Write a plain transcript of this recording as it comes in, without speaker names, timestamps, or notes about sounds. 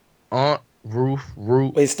roof,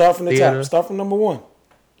 root, Wait, start from the top. theater. Start from number one.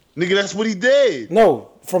 Nigga, that's what he did. No,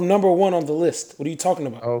 from number one on the list. What are you talking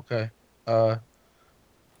about? Okay. Uh,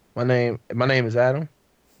 my name is Adam.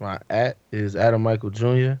 My at is Adam Michael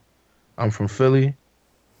Jr. I'm from Philly.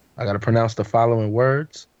 I gotta pronounce the following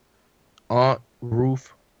words: aunt,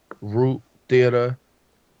 roof, root, theater,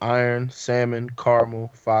 iron, salmon,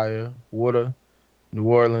 caramel, fire, water, New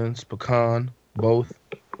Orleans, pecan, both,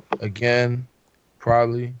 again,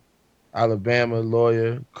 probably, Alabama,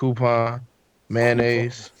 lawyer, coupon, Coupon.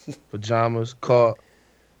 mayonnaise, pajamas, caught,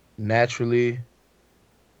 naturally,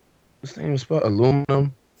 what's the name is spelled?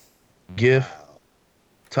 Aluminum, gift, Wow.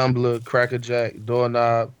 tumbler, cracker jack,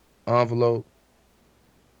 doorknob, envelope,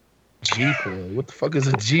 G-Poi. What the fuck is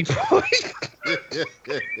a G-Poi?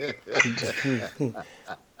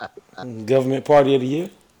 Government Party of the Year.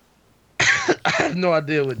 I have no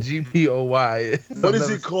idea what GPOY is. What is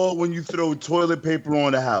it called when you throw toilet paper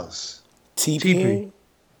on the house? TP. TPing.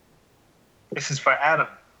 This is for Adam.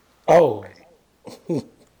 Oh, Go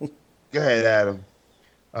ahead, Adam.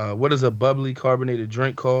 What is a bubbly carbonated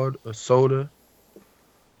drink called? A soda?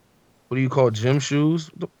 What do you call gym shoes?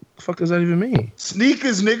 What the fuck does that even mean?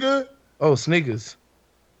 Sneakers, nigga. Oh, sneakers.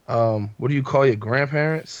 What do you call your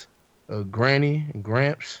grandparents? A granny and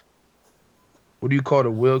gramps. What do you call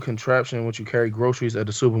the wheel contraption when you carry groceries at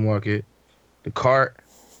the supermarket? The cart.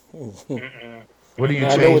 Mm-mm. What do you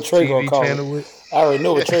I know what change Trey gonna TV call channel it. with? I already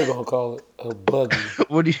know what Trey gonna call it. A buggy.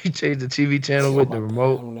 What do you change the TV channel Oh with? my The god,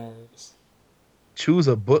 remote. I'm nervous. Choose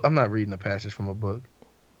a book. I'm not reading a passage from a book.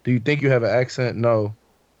 Do you think you have an accent? No.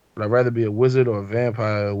 Would I rather be a wizard or a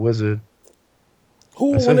vampire? A wizard. Who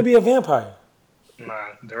would That's want to it. be a vampire? Nah,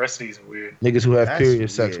 the rest of these are weird. Niggas who have That's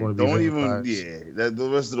period sex yeah. want to be Don't even. vampires. Yeah. The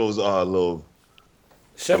rest of those are a little.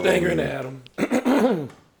 Chef the Oh, Anger into man. Adam.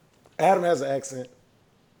 Adam has an accent.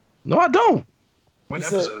 No, I don't. What You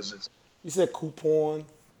said episode is this? you said coupon,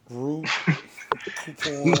 root,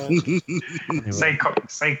 coupon. Anyway, Say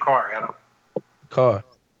car, Adam. car.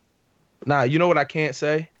 Nah, you know what I can't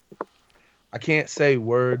say? I can't say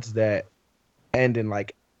words that end in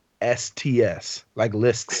like STS, like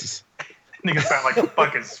lists. Nigga sound like a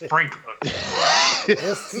fucking sprinkler.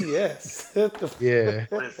 STS. What the Yeah,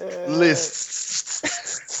 Lists.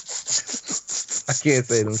 I can't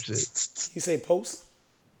say them shit. You say post?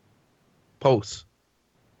 Posts.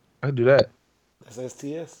 I can do that. That's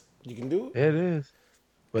STS. You can do it. Yeah, it is.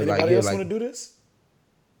 But Anybody like, yeah, else like, want to do this?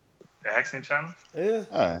 The accent channel? Yeah.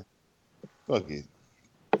 All right. Fuck it.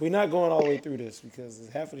 We're not going all the way through this because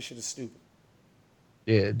half of the shit is stupid.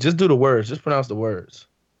 yeah, just do the words. Just pronounce the words.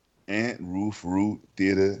 Ant, roof, root,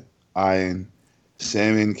 theater, iron,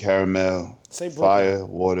 salmon, caramel, Say Brooklyn. fire,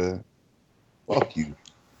 water. Fuck you.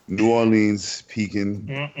 New Orleans, pecan.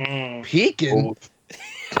 Mm-mm. Peeking. Old-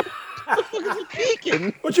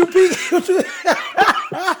 Peeking. What you peek?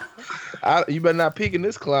 You better not peek in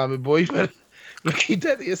this climate, boy. You better keep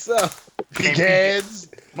that to yourself. Pecans.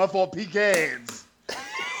 My fault, pecans.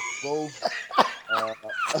 Both.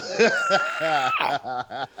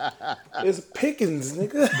 It's Pickens,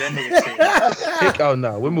 nigga. That nigga said, Oh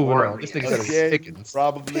no, we're moving on. Orleans. This nigga said it was Again, Pickens.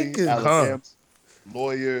 probably Pickens. Alabama.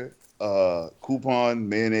 Lawyer, coupon,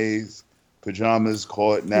 mayonnaise, pajamas,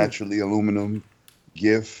 caught naturally, aluminum,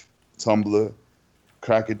 gift, tumbler,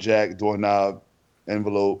 cracker jack, doorknob,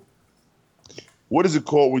 envelope. What is it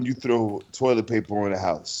called when you throw toilet paper on the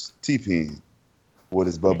house? TPing. What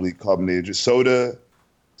is bubbly carbonated? Soda,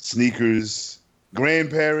 sneakers,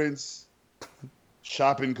 grandparents,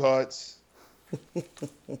 shopping carts.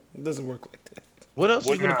 It doesn't work like that. What else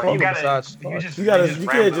are you gonna no, call you them gotta, besides? you just, You gotta. just You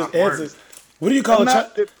ramble can't just off answer. words. What do you call I'm a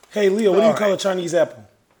not- Hey Leo, what do you All call a right. Chinese apple?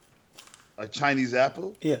 A Chinese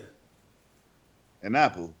apple? Yeah. An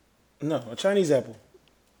apple. No, a Chinese apple.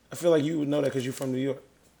 I feel like you would know that because you're from New York.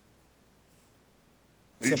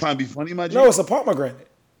 Are you trying to be funny, my G? No, it's a pomegranate.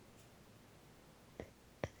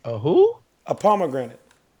 A who? A pomegranate.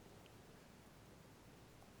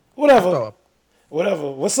 I Whatever. thought-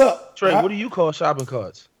 Whatever. What's up? Trey, Huh? what do you call shopping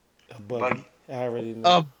carts? A buggy. Buggy. I already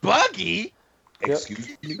know. A buggy? Excuse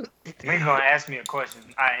me? Nigga gonna ask me a question,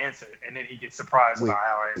 I answer, and then he gets surprised by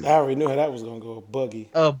how I answer. I already knew how that was gonna go. A buggy.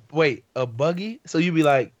 Wait, a buggy? So you be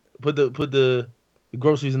like, put the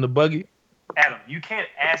groceries in the buggy? Adam, you can't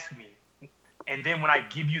ask me, and then when I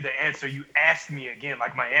give you the answer, you ask me again,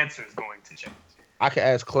 like my answer is going to change. I can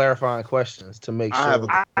ask clarifying questions to make I have sure. a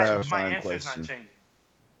My clarifying answer is not question. changing.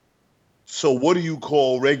 So what do you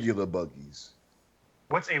call regular buggies?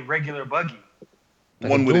 What's a regular buggy? Like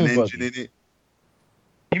One a with an dune engine buggy. in it?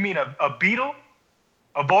 You mean a Beetle?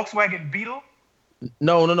 A Volkswagen Beetle?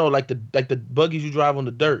 No, like the buggies you drive on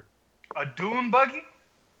the dirt. A dune buggy?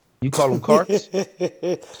 You call them carts?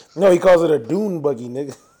 No, he calls it a dune buggy,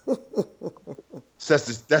 nigga. So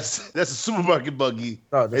that's a supermarket buggy.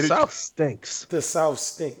 No, the And South stinks. The South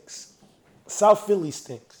stinks. South Philly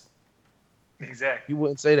stinks. Exactly. You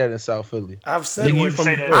wouldn't say that in South Philly. I've said Nigga, You you wouldn't from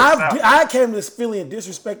say New that in York. the South. I came to Philly and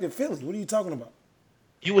disrespected Philly. What are you talking about?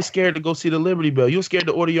 You was scared to go see the Liberty Bell. You was scared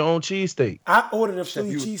to order your own cheesesteak. I ordered a Chef,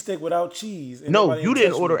 Philly you cheesesteak without cheese, and No, nobody you didn't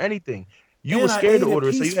didn't touch order me. anything. You And was I scared ate to it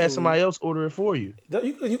order, so you had peacefully. somebody else order it for you.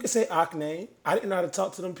 You can say Ock name. I didn't know how to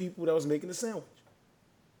talk to them people that was making the sandwich.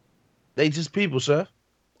 They just people, chef.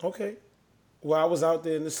 Okay. Well, I was out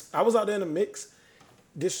there in the mix,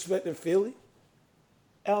 disrespecting Philly.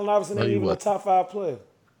 Allen Iverson No, ain't you even a wasn't. top 5 player.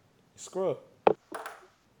 Scrub.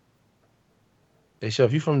 Hey,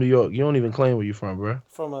 chef, you from New York. You don't even claim where you from, bro.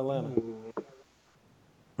 From Atlanta.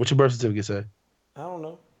 What's your birth certificate say? I don't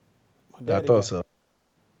know. My Yeah, I daddy thought got it. so.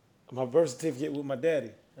 My birth certificate with my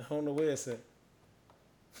daddy. I don't know where it's at.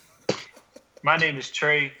 My name is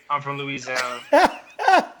Trey. I'm from Louisiana.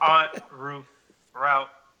 Aunt, Ruth, Route,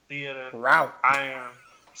 Theater. Route. I am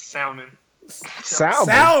Salmon. Salmon.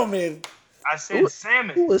 Salmon. I said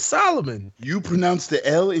salmon. Who is Solomon? you pronounce the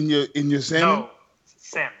L in your salmon? No,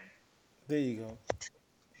 salmon. There you go.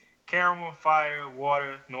 Caramel, fire,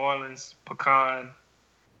 water, New Orleans, pecan,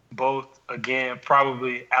 both, again,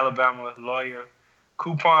 probably Alabama, lawyer,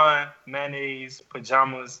 coupon, mayonnaise,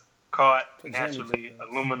 pajamas, cart, Pajamas. naturally,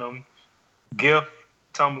 aluminum, gift,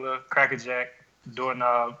 tumbler, Cracker Jack,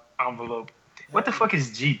 doorknob, envelope. What the fuck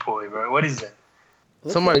is G-Poi, bro? What is that?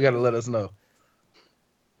 Somebody got to let us know.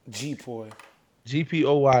 G-Poy.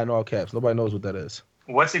 GPOY in all caps. Nobody knows what that is.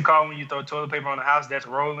 What's it called when you throw toilet paper on the house? That's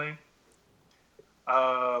rolling.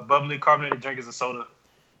 Bubbly carbonated drink is a soda.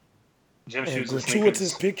 Gym And shoes and gratuitous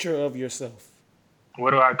sneakers. picture of yourself.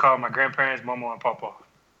 What do I call my grandparents, Mama and Papa?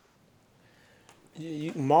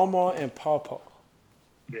 Mama and Pawpaw.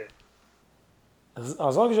 Yeah. As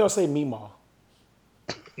long as y'all say Meemaw.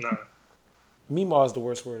 No. Meemaw is the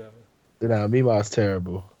worst word ever. Nah, Mima's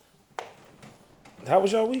terrible. How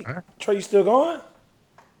was y'all week? Huh? Trey, you still going?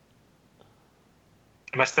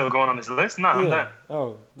 Am I still going on this list? No, I'm done.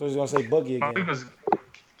 Oh, I was gonna say Buggy My week again. was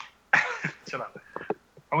chill out.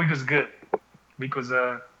 My week was good. Week was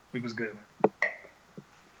good. Man.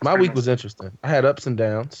 My week was interesting. I had ups and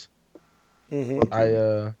downs. Mm-hmm.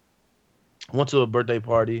 I went to a birthday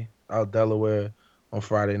party out Delaware on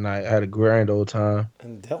Friday night. I had a grand old time.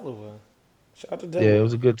 In Delaware. Shout out to Yeah, Delaware.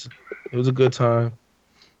 it was a good time.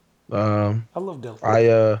 I love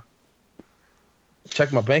Delaware. I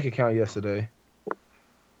checked my bank account yesterday,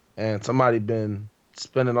 and somebody been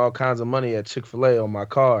spending all kinds of money at Chick-fil-A on my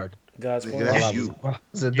card God's Nigga, plan. that's while I you.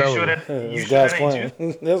 was in You sure Delaware. that That's you sure God's that ain't plan.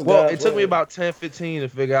 you? That's Well, God's it took me plan. about 10-15 to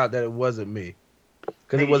figure out that it wasn't me,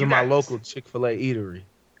 because it Nigga, wasn't you my got- local Chick-fil-A eatery.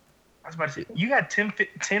 I was about to say, you got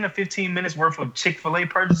 10 or 15 minutes worth of Chick-fil-A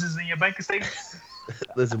purchases in your bank statement?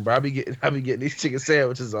 Listen, bro, I be getting these chicken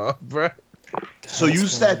sandwiches off, bro. So you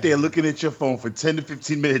sat there looking at your phone for 10 to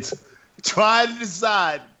 15 minutes, trying to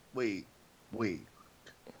decide, wait,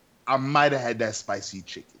 I might have had that spicy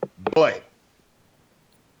chicken, but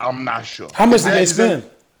I'm not sure. How much Is did that- they is that-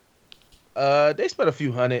 spend? They spent a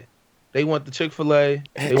few hundred. They want the Chick-fil-A.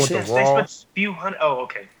 They want the Yes, They spent Ross. a few hundred. Oh,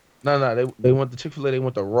 okay. No, they want the Chick-fil-A. They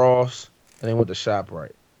want the Ross, and they want the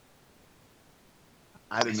ShopRite.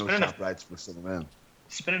 I didn't know Spending a- ShopRites were still around.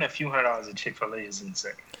 Spending a few $100s at Chick-fil-A is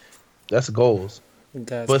insane. That's goals. God's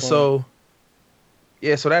But plan. so,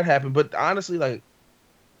 yeah, so that happened. But honestly, like,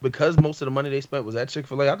 because most of the money they spent was at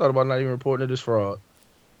Chick-fil-A, I thought about not even reporting it as fraud.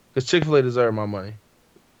 Because Chick-fil-A deserved my money.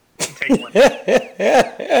 Take one.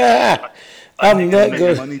 I'm nigga not spending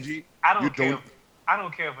good. Money, G. I don't You care. don't- I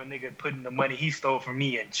don't care if a nigga putting the money he stole from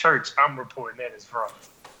me in church. I'm reporting that as fraud.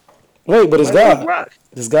 Wait, but it's Let it God. rock.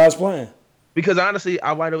 It's God's plan. Because honestly,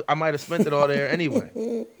 I might have spent it all there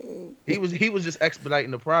anyway. He was just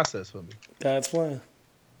expediting the process for me. God's plan.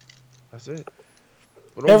 That's it.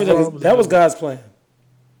 But overall, Everything. That was God's plan.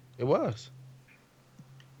 It was.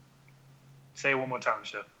 Say it one more time,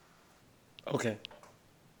 Chef. Okay.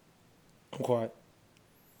 I'm quiet.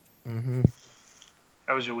 Mm-hmm.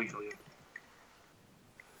 That was your week, Leo.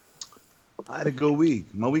 I had a good week.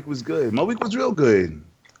 My week was good. My week was real good.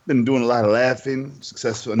 Been doing a lot of laughing.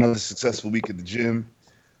 Another successful week at the gym.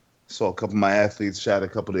 Saw a couple of my athletes, shot a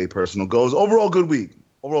couple of their personal goals. Overall good week.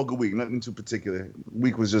 Nothing too particular.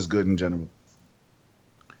 Week was just good in general.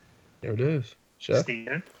 There it is. Chef.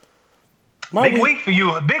 Steven. My Big week for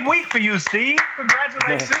you. Big week for you, Steve.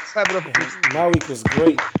 Congratulations. Clap it up for My week was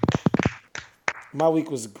great. My week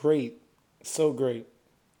was great. So great.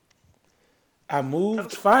 I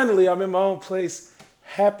moved. Finally, I'm in my own place.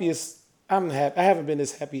 Happiest. I'm happy. I haven't been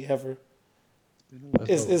this happy ever.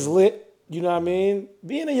 It's lit. You know what I mean?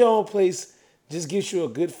 Being in your own place just gives you a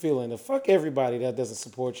good feeling. To fuck everybody that doesn't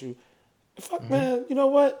support you. Fuck, man. You know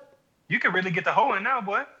what? You can really get the hoe in now,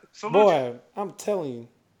 boy. Salute you. Boy, I'm telling you.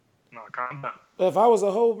 No, calm down. If I was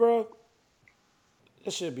a hoe, bro,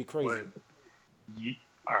 that should be crazy. But,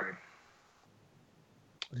 all right.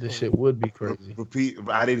 This shit would be crazy. Repeat.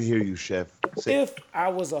 I didn't hear you, Chef. If I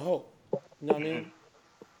was a hoe, you know what I mean?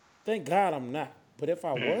 Thank God I'm not. But if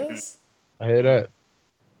I was, I hear that.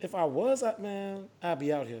 Man, I'd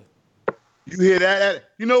be out here. You hear that?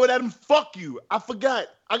 You know what, Adam? Fuck you. I forgot.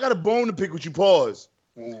 I got a bone to pick with you. Pause.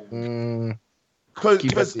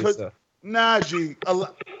 Cause nah, G.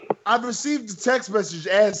 I've received a text message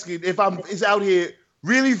asking if is out here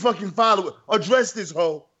really fucking following. Address this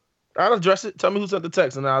hoe. I'll address it. Tell me who sent the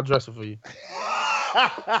text, and I'll address it for you.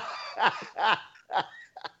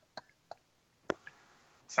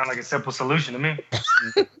 Sound like a simple solution to me.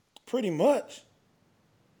 Pretty much.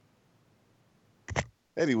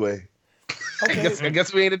 Anyway. Okay. I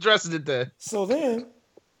guess we ain't addressing it then. So then,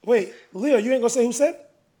 wait, Leo, you ain't gonna say who said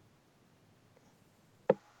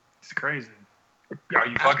it? It's crazy. Are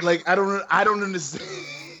you fucking? I don't understand.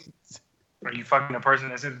 Are you fucking the person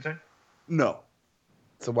that sent the text? No.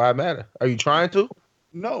 So why it matter? Are you trying to?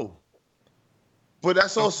 No. But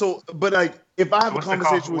that's also. But like, if I have a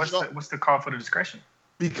conversation with y'all, what's the call for the discretion?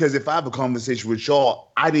 Because if I have a conversation with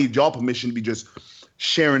y'all, I need y'all permission to be just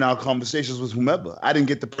sharing our conversations with whomever. I didn't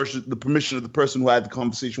get the permission of the person who I had the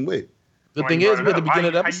conversation with. The thing is, at the beginning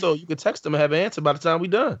of the episode, you could text them and have an answer by the time we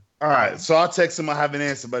done. All right, so I'll text him. I have an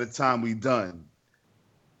answer by the time we done.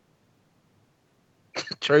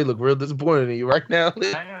 Trey look real disappointed in you right now.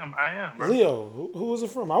 I am, bro. Leo, who was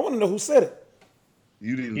it from? I want to know who said it.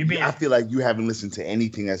 You didn't. I feel like you haven't listened to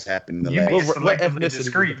anything that's happened in the last. What ethnicity is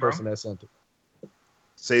the person that sent it?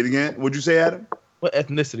 Say it again. What'd you say, Adam? What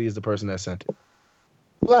ethnicity is the person that sent it?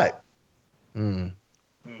 Black. That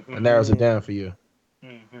narrows it down for you.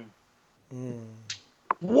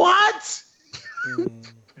 What?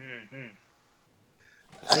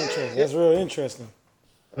 That's real interesting.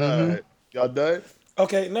 All right. Y'all done?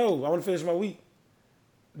 Okay, no, I want to finish my week.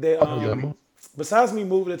 They besides me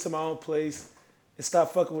moving into my own place and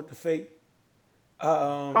stop fucking with the fake.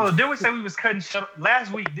 Didn't we say we was cutting shut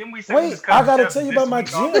last week? Didn't we say wait, we was cutting I gotta tell you about my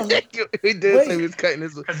gym. We did say we was cutting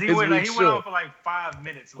his. Because he went on for like 5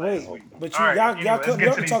 minutes last week. But y'all cut me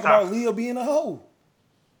up to talk about Leo being a hoe.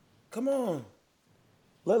 Come on.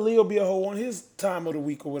 Let Leo be a hoe on his time of the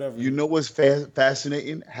week or whatever. You know what's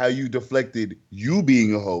fascinating? How you deflected you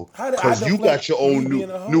being a hoe. Because you got your own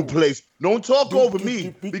new place. Don't talk over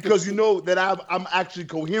me because you know that I'm actually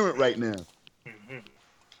coherent right now.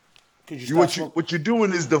 What you're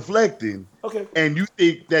doing is deflecting. Okay. And you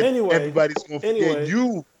think that everybody's going to forget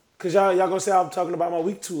you. Because y'all going to say I'm talking about my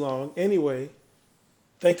week too long. Anyway.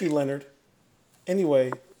 Thank you, Leonard.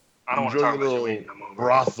 Anyway. I don't want to talk about your week no more.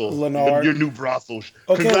 Brothel. Leonard. Your new brothel.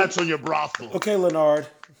 Okay. Congrats on your brothel. Okay, Leonard.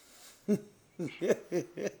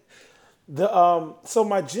 So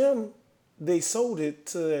my gym, they sold it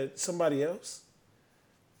to somebody else.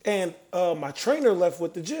 And my trainer left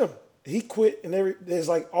with the gym. He quit, and there's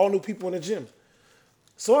like all new people in the gym.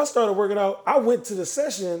 So I started working out. I went to the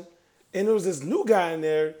session, and there was this new guy in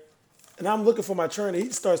there, and I'm looking for my trainer. He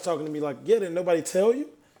starts talking to me like, yeah, didn't nobody tell you?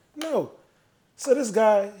 No. So this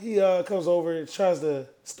guy, he comes over and tries to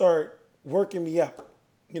start working me out.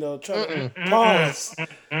 You know, trying to pause.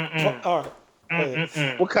 All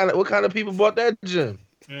right. What kind of people bought that gym?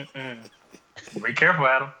 Be careful,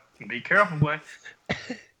 Adam. Be careful, boy.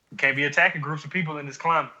 You can't be attacking groups of people in this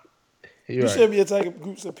climate. You should be attacking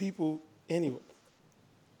groups of people anyway.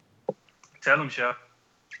 Tell them, Chef.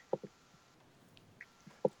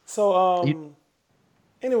 So,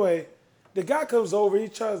 anyway, the guy comes over. He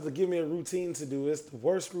tries to give me a routine to do. It's the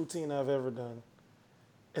worst routine I've ever done.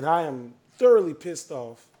 And I am thoroughly pissed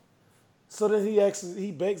off. So then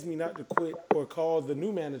he begs me not to quit or call the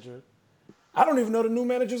new manager. I don't even know the new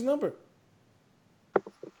manager's number.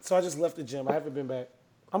 So I just left the gym. I haven't been back.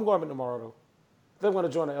 I'm going back tomorrow, though. They want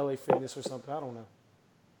to join the LA Fitness or something. I don't know.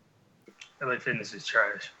 LA Fitness is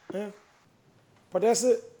trash. Yeah. But that's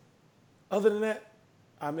it. Other than that,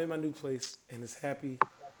 I'm in my new place, and it's happy.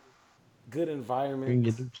 Good environment. You in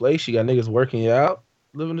your new place. You got niggas working you out.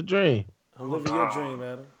 Living the dream. I'm living your dream,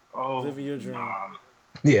 Adam. Living your dream.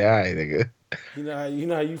 Yeah, all right, nigga. You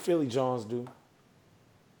know how you Philly Johns do.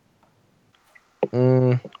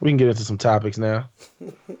 We can get into some topics now.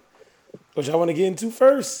 What y'all want to get into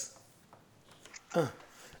first?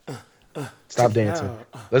 Stop dancing.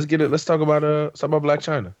 Let's get it. Let's talk about Black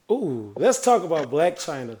China. Ooh, let's talk about Black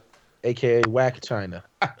China. AKA Whack China.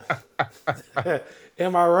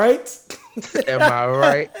 Am I right? Am I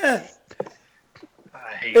right? I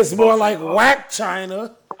hate It's more both like of y'all. whack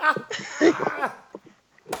China.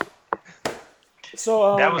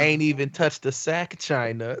 So That was Ain't even touched the sack,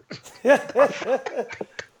 China. okay.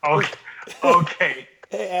 Okay.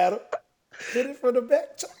 hey Adam, hit it from the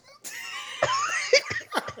back,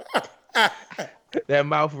 China. That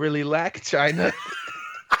mouth really lack, China.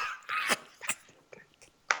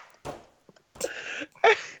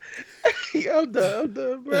 I'm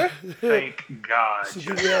done, bro. Thank God. She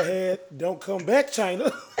give you that head. Don't come back,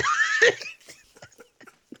 China.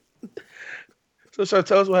 So,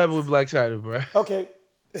 tell us what happened with Black China, bro. Okay.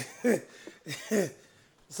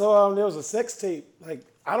 So there was a sex tape. Like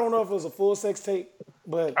I don't know if it was a full sex tape,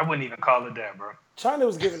 but I wouldn't even call it that, bro. China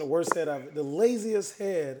was giving the worst head I've the laziest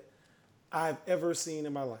head I've ever seen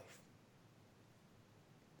in my life.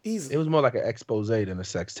 It Easily. was more like an expose than a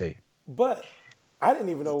sex tape. But I didn't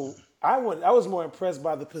even know I was more impressed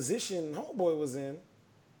by the position Homeboy was in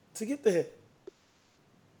to get the hit.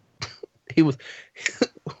 He was.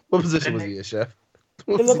 What position was he in, chef?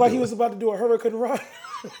 What It looked like he doing? was about to do a hurricane run.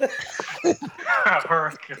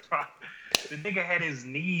 Hurricane. The nigga had his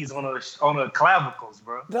knees on a clavicles,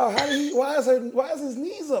 bro. No, how did he? Why is his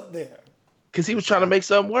knees up there? Because he was trying to make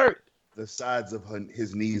something work. The sides of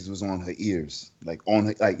his knees was on her ears, like on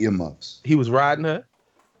her, like earmuffs. He was riding her.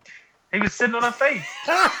 He was sitting on her face.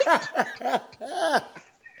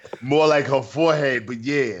 More like her forehead, but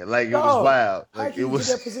yeah, like it was No. wild. How Like can it you was.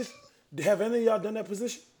 get that position? Have any of y'all done that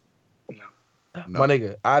position? No. No. My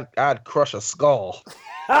nigga, I'd crush a skull.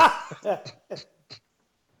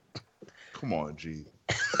 Come on, G.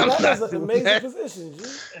 That is an doing amazing that. position, G.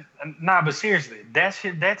 Nah, but seriously, that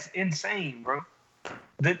shit, that's insane, bro.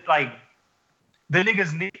 The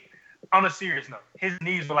nigga's knee. On a serious note, his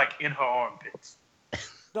knees were like in her armpits.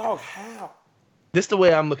 Dog, how? This the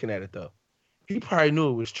way I'm looking at it though. He probably knew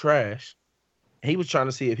it was trash. He was trying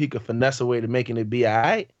to see if he could finesse a way to making it be all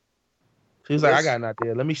right. So he was like, I got an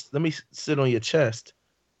idea. Let me sit on your chest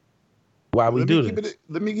while we do this.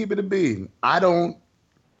 Let me keep it a bean.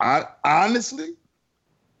 I honestly,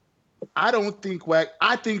 I don't think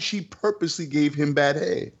I think she purposely gave him bad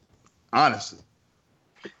head. Honestly.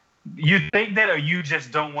 You think that, or you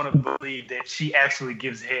just don't want to believe that she actually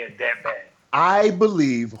gives head that bad? I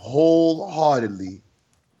believe wholeheartedly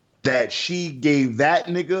that she gave that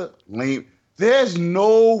nigga lame. There's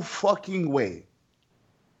no fucking way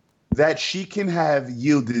that she can have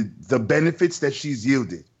yielded the benefits that she's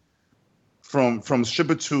yielded from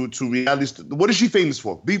stripper to reality. What is she famous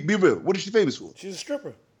for? Be real. What is she famous for? She's a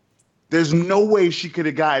stripper There's no way she could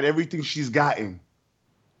have gotten everything she's gotten,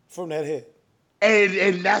 from that head.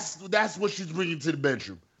 and that's what she's bringing to the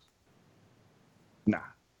bedroom.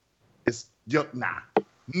 Nah,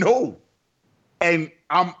 no. And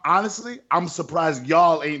I'm surprised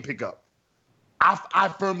y'all ain't pick up. I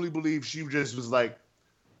firmly believe she just was like,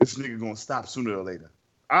 this nigga gonna stop sooner or later.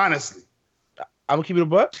 Honestly. I'm gonna keep it a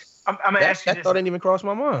buck. I'm gonna ask you That this. thought didn't even cross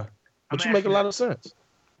my mind. But you make a lot of sense.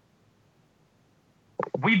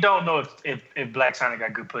 We don't know if Black China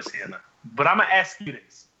got good pussy or not. But I'm gonna ask you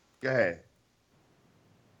this: Go ahead.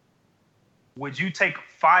 would you take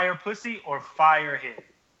fire pussy or fire head?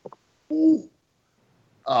 Ooh.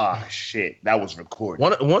 Ah, shit. That was recorded.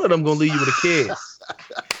 One of them gonna leave you with a kid.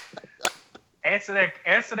 Answer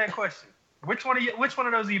that question. Which one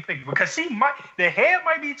of those are you picking? Because the head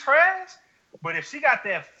might be trash, but if she got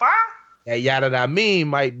that fire, That yada that mean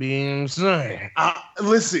might be insane.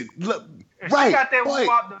 Listen, look, if right. she got that right.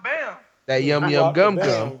 whoop the bam, That yum Wop yum the gum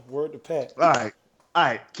bam, gum. Word to Pat. All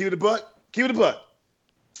right. Keep it a buck.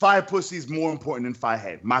 Fire pussy is more important than fire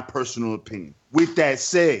head. My personal opinion. With that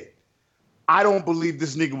said, I don't believe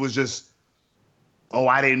this nigga was just,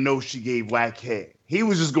 I didn't know she gave whack head. He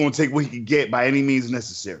was just going to take what he could get by any means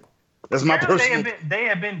necessary. That's my personal. they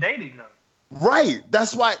had been dating though. Right.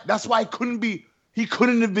 That's why he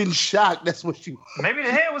couldn't have been shocked. That's what she. Maybe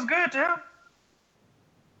the head was good to him.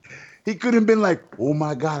 He could have been like, oh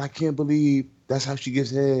my God, I can't believe that's how she gives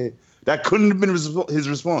head. That couldn't have been his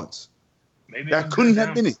response. Maybe it That was couldn't good to have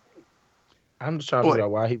him. been it. I'm just trying to figure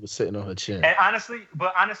out why he was sitting on her chin. And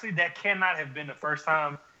honestly, that cannot have been the first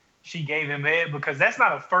time she gave him head, because that's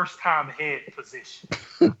not a first time head position.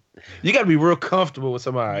 You gotta be real comfortable with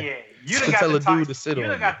somebody. Yeah, you done to got tell the a top, dude to sit you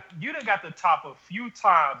on done you done got the top a few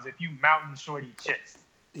times if you mountain shorty chest.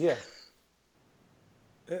 Yeah.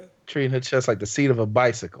 treating her chest like the seat of a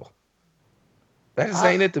bicycle. That just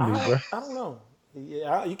ain't it to me, bro. I don't know.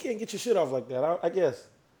 Yeah, you can't get your shit off like that. I guess.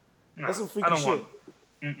 That's some freaky shit.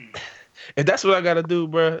 If that's what I gotta do,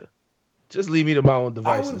 bro, just leave me to my own I would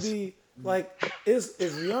devices. be. Like, if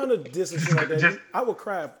Rihanna did some shit like that, Just- I would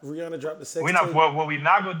cry if Rihanna dropped the sex We not tape. what we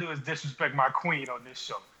not gonna do is disrespect my queen on this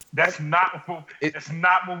show. That's not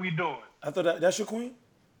what we doing. I thought that's your queen?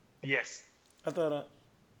 Yes. I thought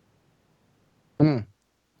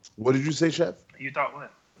What did you say, Chef? You thought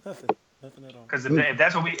what? nothing at all. Because if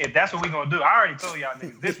that's what we gonna do, I already told y'all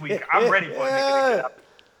niggas this week I'm ready for a nigga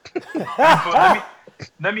to get out.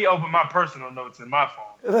 Let me open my personal notes in my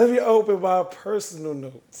phone. Let me open my personal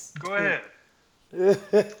notes. Go ahead.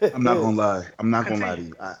 I'm not gonna lie. I'm not gonna lie to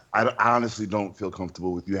you. I honestly don't feel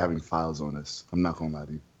comfortable with you having files on this. I'm not gonna lie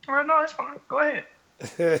to you. All right, no, that's fine. Go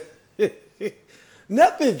ahead.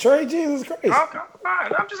 Nothing, Trey. Jesus Christ. Okay, all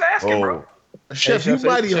right, I'm just asking, bro. Chef, Chef, you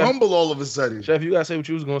mighty Chef. humble all of a sudden. Chef, you gotta say what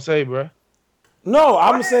you was gonna say, bro. No,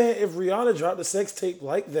 I'm saying if Rihanna dropped a sex tape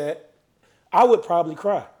like that, I would probably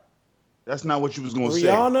cry. That's not what you was gonna say.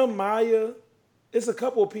 Rihanna, Maya, it's a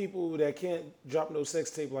couple of people that can't drop no sex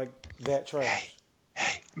tape like that trash.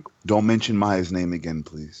 Don't mention Maya's name again,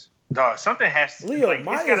 please. Dog, something has to. Leo, like,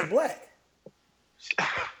 Maya's it's gotta, black.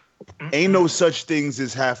 Ain't no such things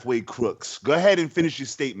as halfway crooks. Go ahead and finish your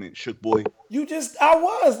statement, Shook Boy. I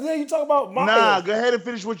was. Then you talk about Maya. Nah, go ahead and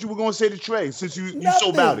finish what you were gonna say to Trey, since you so Nothing.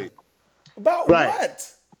 about it. About Right.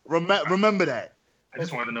 what? Remember that. I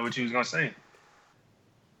just wanted to know what you was gonna say.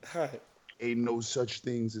 All right. Ain't no such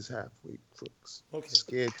things as halfway crooks. Okay.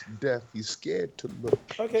 Scared to death. He's scared to look.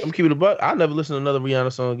 Okay. I'm keeping it a buck. I'll never listen to another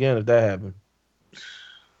Rihanna song again if that happened.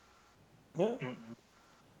 Yeah.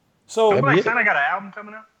 So, That'd be Black it. China got an album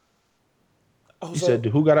coming out. You said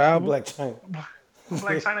who got an album? Black China.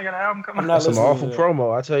 Black China got an album coming I'm out. not That's some listening awful to that.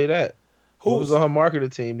 promo. I tell you that. Who was Who's, on her marketing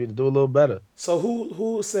team need to do a little better. so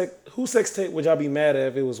who sex tape would y'all be mad at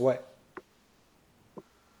if it was whack?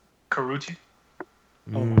 Karuchi.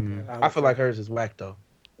 Oh my God. I feel like hers is whack though.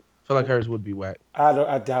 I feel like hers would be whack.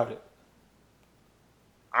 I doubt it.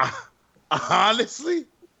 Honestly,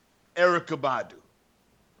 Erica Badu.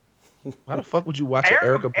 Why the fuck would you watch an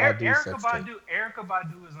Erica Badu sex tape? Erica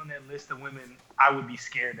Badu is on that list of women I would be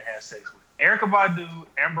scared to have sex with. Erica Badu,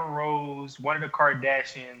 Amber Rose, one of the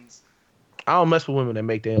Kardashians. I don't mess with women that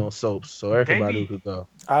make their own soaps, so Erica They Badu be- could go.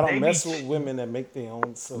 I They don't be- mess with women that make their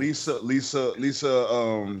own soap. Lisa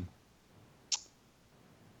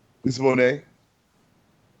Bonet.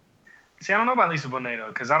 See, I don't know about Lisa Bonet though,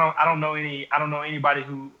 because I don't know anybody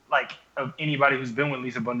who of anybody who's been with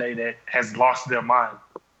Lisa Bonet that has lost their mind.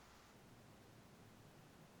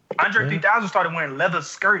 Andre 3000 started wearing leather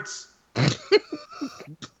skirts.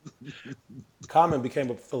 Common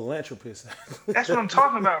became a philanthropist. That's what I'm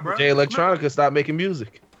talking about, bro. Jay Electronica stopped making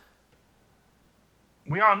music.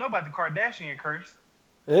 We all know about the Kardashian curse.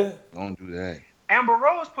 Yeah. Don't do that. Amber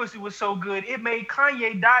Rose pussy was so good it made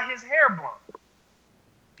Kanye dye his hair blonde.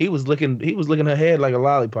 He was licking her head like a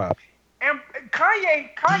lollipop. And Kanye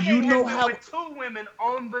you know has been how- with two women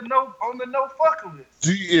on the no fucker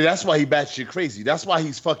list. That's why he batshit crazy. That's why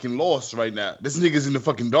he's fucking lost right now. This nigga's in the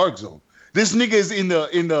fucking dark zone. This nigga is in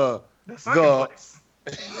the The second place.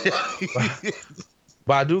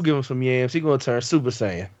 Badu give him some yams, he gonna turn Super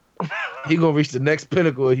Saiyan. He gonna reach the next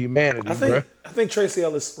pinnacle of humanity, bro. I think Tracy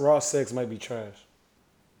Ellis raw sex might be trash.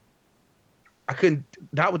 I couldn't,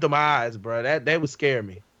 not with them eyes, bro. That would scare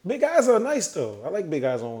me. Big eyes are nice though. I like big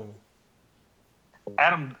eyes on women.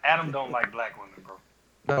 Adam don't like black women, bro.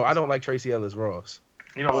 No, I don't like Tracy Ellis Ross.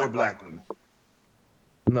 You don't or like black women.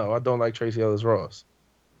 No, I don't like Tracy Ellis Ross.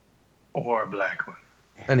 or black women.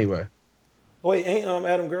 Anyway, Wait, ain't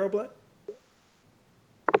Adam Girl black?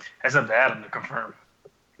 That's up to Adam to confirm.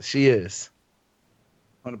 she is.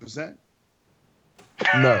 100%.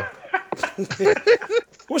 No,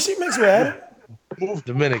 What she mixed with Adam?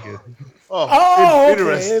 Dominican. Oh, okay,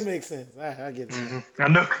 interesting. it makes sense. I get it. I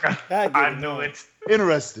knew, I I knew it.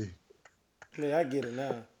 Interesting. Yeah, I get it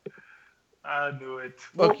now. I knew it.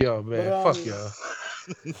 Fuck y'all, man. but, Fuck y'all.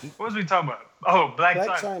 What was we talking about? Oh, Black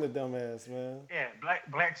Black China. China, dumbass man. Yeah,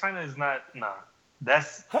 Black China is not. Nah,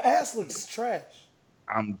 that's. Her ass looks trash.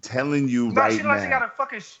 I'm telling you No, right she like she got now.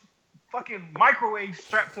 a fucking microwave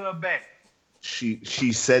strapped to her back. She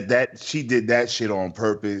said that she did that shit on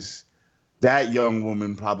purpose. That young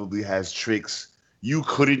woman probably has tricks you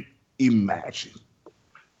couldn't imagine.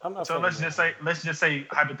 I'm not. So fucking let's just say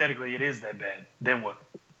hypothetically it is that bad. Then what?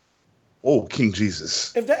 Oh, King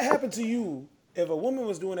Jesus. If that happened to you, if a woman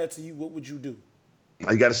was doing that to you, what would you do?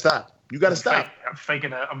 You gotta stop. You gotta stop. I'm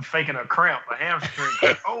faking a cramp, a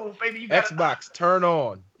hamstring. Oh, baby, you got Xbox, turn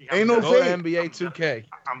on. Ain't no Go to fake. NBA 2K.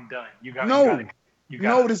 I'm done. You got No. You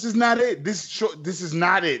No, got this is not it. This is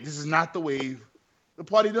not it. This is not the wave. The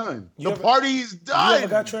party done. You The ever- party is You done. ever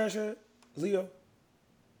got trash head, Leo?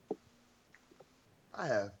 I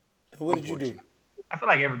have. And what did you do? I feel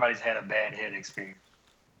like everybody's had a bad head experience.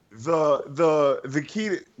 The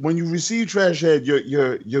key when you receive trash head,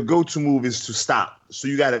 your go-to move is to stop. So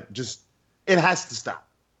you gotta just it has to stop.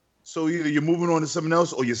 So either you're moving on to something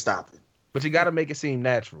else or you're stopping. But you got to make it seem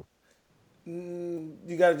natural. You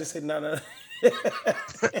gotta just say no.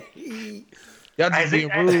 Y'all just being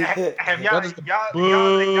rude. Have y'all just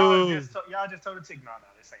told the chick, no,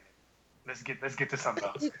 this ain't it. Let's get to something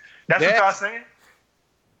else. That's what y'all saying?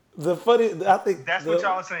 The funny, I think that's what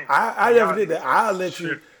y'all saying. I never did that. I'll let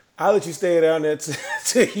you stay down there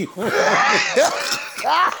till you.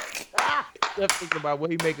 Just thinking about what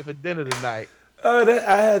he making for dinner tonight. Oh,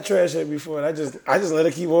 I had trash head before, and I just let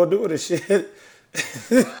her keep on doing this shit.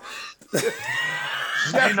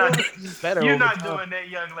 You're not doing that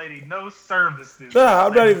young lady no service. Nah,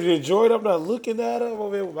 I'm not even enjoying it. I'm not looking at her. I'm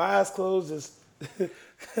over here with my eyes closed, just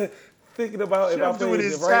thinking about if I'm playing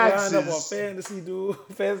the right lineup on fantasy, dude.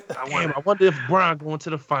 I wonder if Bron going to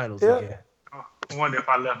the finals again. I wonder if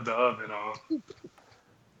I left the oven on.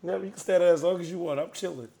 Yeah, you can stay there as long as you want. I'm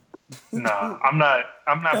chilling. Nah, I'm not.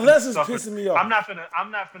 Unless it's pissing me off. I'm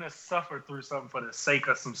not gonna suffer through something for the sake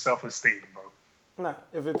of some self-esteem, bro. Nah,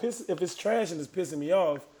 if it's trash and it's pissing me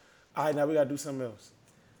off, all right, now we gotta do something else.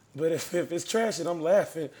 But if it's trash and I'm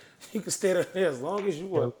laughing, you can stay there as long as you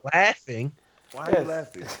want. You're laughing? Why are you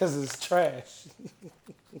laughing? Because it's trash.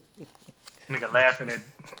 Nigga laughing at.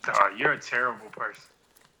 Oh, you're a terrible person.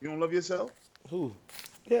 You don't love yourself? Who?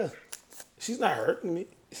 Yeah, she's not hurting me.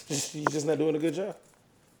 She's just not doing a good job.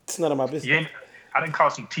 It's none of my business. I done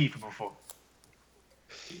caught some teeth before.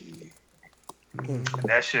 And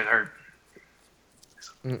that shit hurt.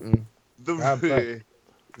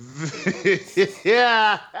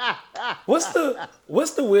 Yeah. What's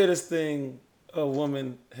the weirdest thing a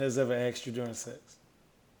woman has ever asked you during sex?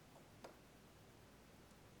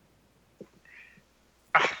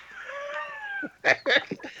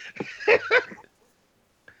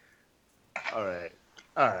 All right.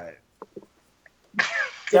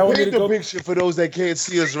 Paint the picture for those that can't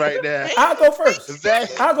see us right now. I'll go first.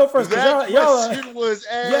 I'll go first. That question was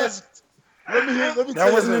asked. Let me tell you.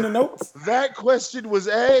 That wasn't in the notes. That question was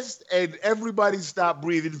asked, and everybody stopped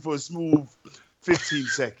breathing for a smooth 15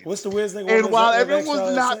 seconds. What's the weirdest thing? And while everyone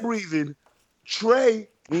was not breathing, Trey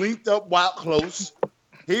linked up while close.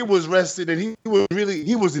 He was rested, and he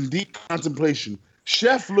was in deep contemplation.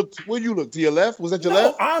 Chef looked. Where you look? To your left? Was that your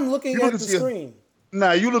left? I'm looking at the screen.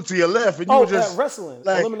 Nah, you look to your left, and you were just wrestling.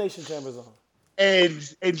 Like, Elimination Chamber's on.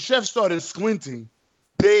 And Chef started squinting.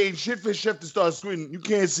 They ain't shit for Chef to start squinting. You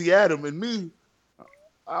can't see Adam and me.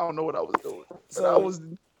 I don't know what I was doing. So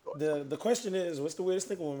the question is, what's the weirdest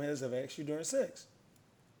thing a woman has ever asked you during sex?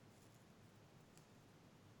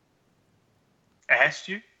 Asked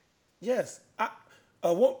you? Yes.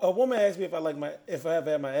 A woman asked me if I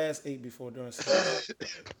ever had my ass ate before during sex.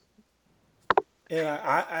 And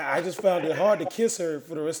I just found it hard to kiss her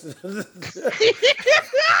for the rest of the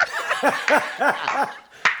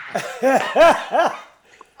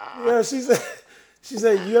Yeah, she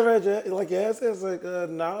said, you ever had your ass ate? I was like,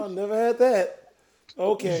 no, never had that.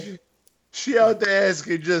 Okay. She out there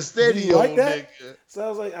asking just steady like on that? nigga.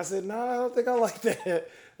 So I said, no, I don't think I like that.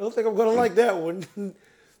 I don't think I'm gonna like that one.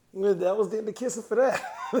 That was the end of kissing for that.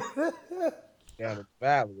 Down the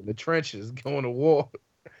valley, in the trenches, going to war.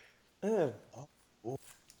 Yeah.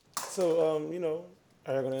 So, are you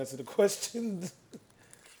gonna answer the question?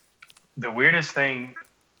 The weirdest thing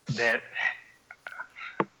that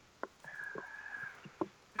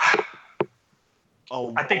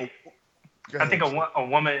I think a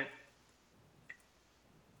woman,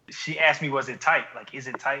 she asked me, was it tight? Like, is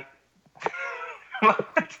it tight?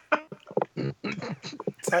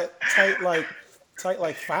 tight like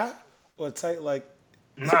fat, or tight like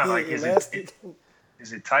like elastic?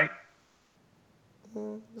 Is it tight?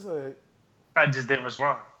 It's all right. I just didn't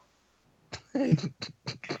respond.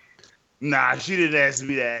 Nah, she didn't ask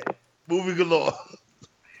me that. Moving along.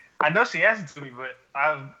 I know she asked it to me, but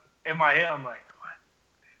in my head, I'm like,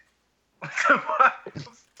 what?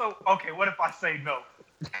 So, okay, what if I say no?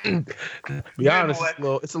 Be honest,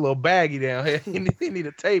 it's a little baggy down here. You need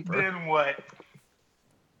a taper. Then what?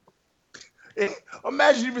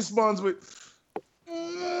 Imagine he responds with, a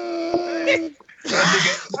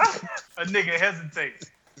nigga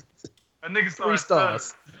hesitates. A nigga starts stuttering.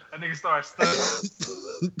 A nigga starts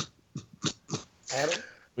stuttering. Adam?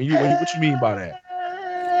 What you mean by that?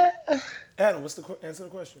 Adam, answer the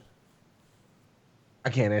question? I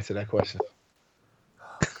can't answer that question.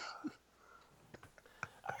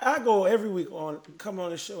 I go every week come on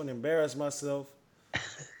the show and embarrass myself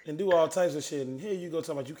and do all types of shit. And here you go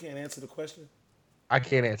talking about you can't answer the question. I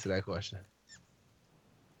can't answer that question.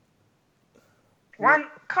 Why?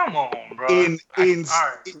 Come on, bro. In all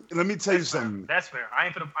right. let me tell you That's fair. something. That's fair. I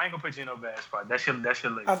ain't gonna put you in no bad spot. That's your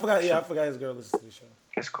leg. I forgot. Yeah, I forgot his girl listens to the show.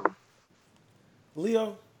 That's cool.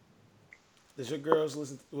 Leo, does your girls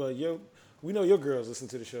listen? We know your girls listen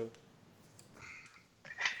to the show.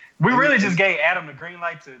 We really just gave Adam the green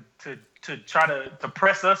light to try to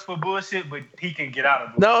press us for bullshit, but he can get out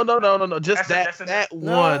of bullshit. No. Just that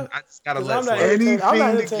one. I just gotta let slide. I'm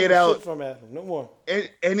not Anything to get out. Shit from Adam. No more.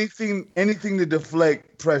 Anything to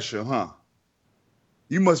deflect pressure, huh?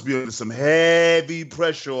 You must be under some heavy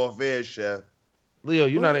pressure off air, Chef. Leo,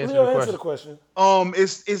 you're not answering the question.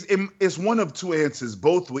 It's one of two answers.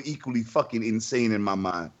 Both were equally fucking insane in my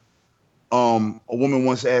mind. A woman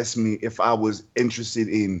once asked me if I was interested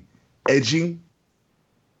in edging.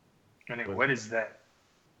 What is that?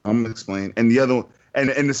 I'm gonna explain. And the other,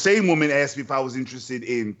 and the same woman asked me if I was interested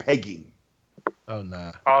in pegging. Oh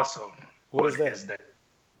nah. Also, what is that?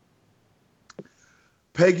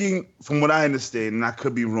 Pegging, from what I understand, and I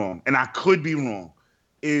could be wrong,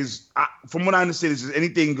 is from what I understand, is just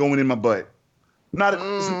anything going in my butt. It's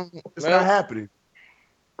not happening.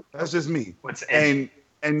 That's just me. What's edging?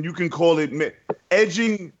 And you can call it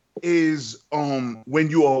edging is when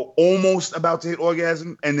you are almost about to hit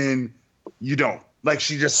orgasm and then you don't. Like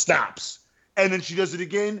she just stops. And then she does it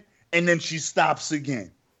again and then she stops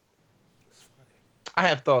again. I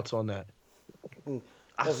have thoughts on that.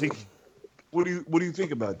 I think what do you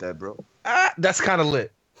think about that, bro? That's kind of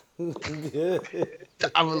lit. I'm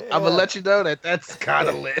gonna let you know that's kind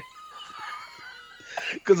of lit.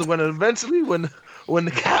 Because when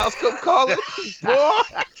the cows come calling, boy.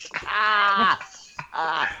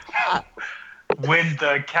 When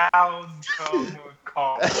the cows come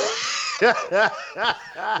calling.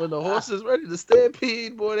 When the horse is ready to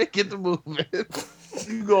stampede, boy, they get to moving.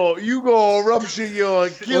 You go rupture your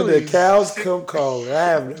Achilles. When the cows come calling. I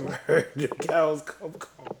have never heard the cows come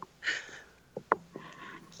calling.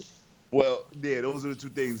 Well, yeah, those are the two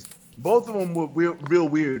things. Both of them were real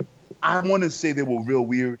weird. I want to say they were real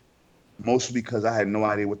weird, mostly because I had no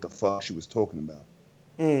idea what the fuck she was talking about.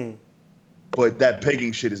 But that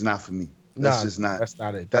pegging shit is not for me. That's just not. That's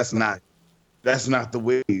not it. That's not the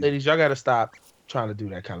way. Ladies, y'all gotta stop trying to do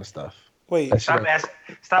that kind of stuff. Wait. Stop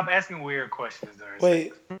asking weird questions.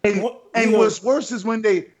 Wait. And what's worse is when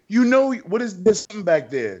there's something back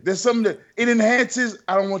there. There's something that it enhances.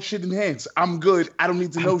 I don't want shit enhanced. I'm good. I don't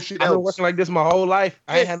need to know shit else. I've been working like this my whole life.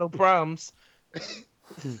 I ain't had no problems.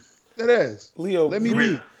 That is. Leo, let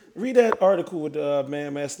me read that article with the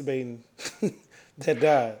man masturbating that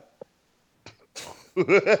died.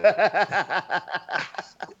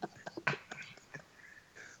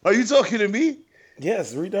 Are you talking to me?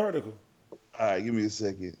 Yes, read the article. All right, give me a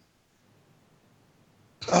second.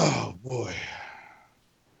 Oh boy.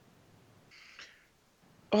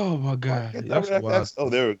 Oh my God.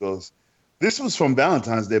 There it goes. This was from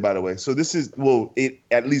Valentine's Day, by the way. So it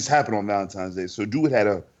at least happened on Valentine's Day. So dude had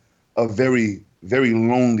a very, very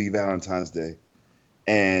lonely Valentine's Day.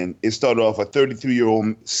 And it started off a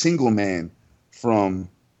 33-year-old single man from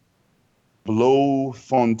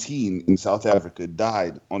Bloemfontein in South Africa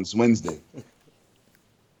died on Wednesday.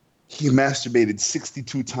 He masturbated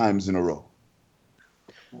 62 times in a row.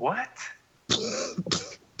 What?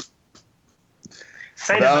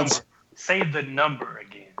 Say the number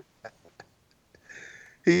again.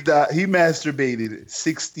 He masturbated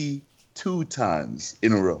 62 times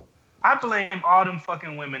in a row. I blame all them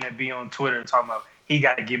fucking women that be on Twitter talking about he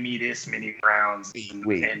got to give me this many rounds.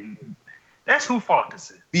 And that's who fault this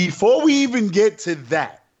is. Before we even get to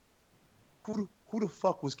that, who the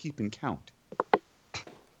fuck was keeping count?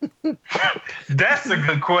 That's a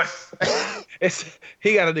good question.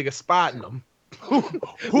 He got a nigga spotting him.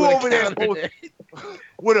 Who over there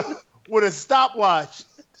with a stopwatch?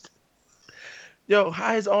 Yo,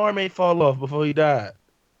 how his arm ain't fall off before he died?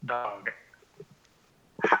 Dog.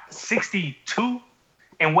 62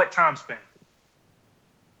 in what time span?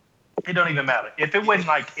 It don't even matter. If it wasn't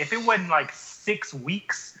like 6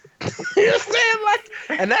 weeks. You know what I'm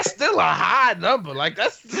saying? And that's still a high number. Like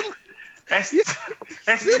that's 10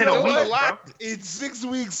 a week, bro. In 6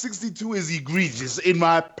 weeks, 62 is egregious, in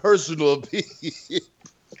my personal opinion.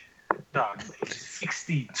 Dog,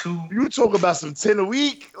 62. You talk about some 10 a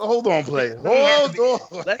week? Hold on, play. Hold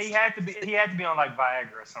on. He had to be on like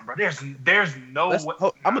Viagra or something, bro. There's no way.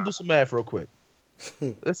 I'm gonna do some math real quick.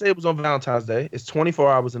 Let's say it was on Valentine's Day. It's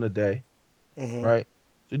 24 hours in a day, right?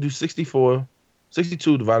 So you do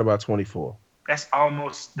 62 divided by 24. That's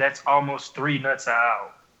almost 3 nuts an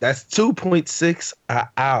hour. That's 2.6 an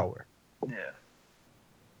hour. Yeah.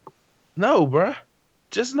 No, bruh.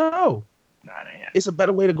 Just no. Nah, it ain't happening. It's a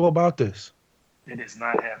better way to go about this. It is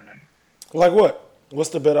not happening. Like what? What's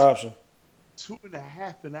the better option?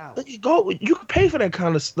 2.5 an hour. You can pay for that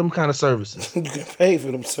kind of them kind of services. You can pay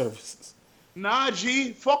for them services. Nah,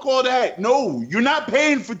 G, fuck all that. No, you're not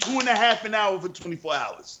paying for 2.5 an hour for 24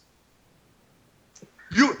 hours.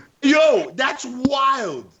 That's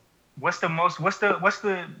wild. What's the most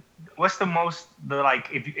like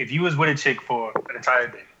if you was with a chick for an entire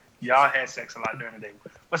day, y'all had sex a lot during the day.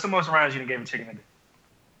 What's the most rounds you done gave a chick in a day?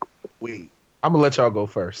 Wait. I'm gonna let y'all go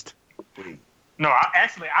first. Wait. No,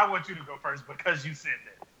 I want you to go first because you said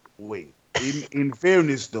that. Wait. In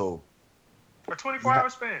fairness, though, For 24-hour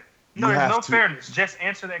span. No, you there's have no to- fairness. Just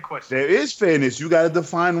answer that question. there is fairness. You got to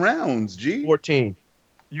define rounds, G. 14.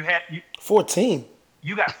 You 14.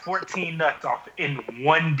 got 14 nuts off in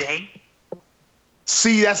one day.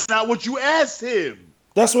 See, that's not what you asked him.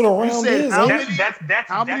 That's what a round said is. how ain't many- it?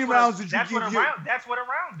 how many rounds did you that's give what a you? round, That's what a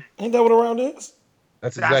round is. Ain't that what a round is?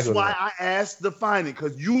 That's That's exactly why I asked define it,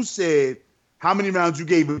 because you said how many rounds you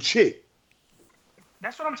gave a chick.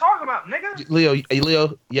 That's what I'm talking about, nigga. Leo,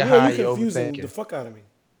 you're Yeah, high. you You're confusing overthinking. the fuck out of me.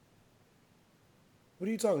 What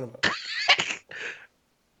are you talking about?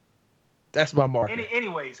 That's my mark.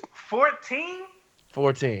 Anyways, 14.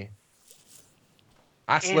 14.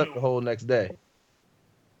 I slept the whole next day.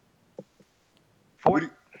 What do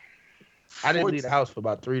you- I didn't leave the house for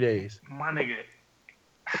about 3 days. My nigga.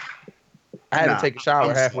 I had Nah, to take a shower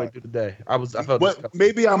I'm halfway sorry. through the day. I felt What? disgusting.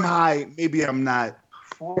 Maybe I'm high. Maybe I'm not.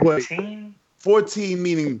 14. 14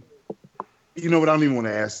 meaning, you know what? I don't even want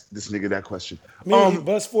to ask this nigga that question. Me, you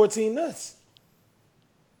bust 14 nuts.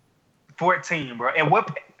 14, bro. And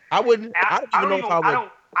what? I don't even know if I would.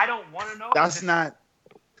 I don't want to know. That's not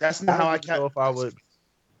how I don't know if I would.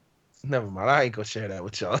 Never mind. I ain't gonna share that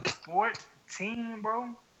with y'all. 14, bro.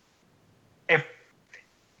 If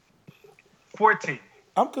 14.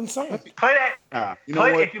 I'm concerned. Play that. You know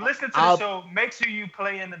what? If you listen to the show, make sure you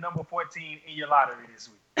play in the number 14 in your lottery this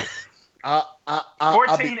week.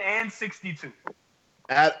 14 and 62.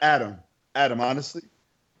 Adam, honestly,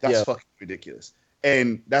 that's fucking ridiculous.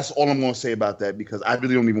 And that's all I'm going to say about that, because I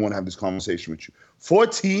really don't even want to have this conversation with you.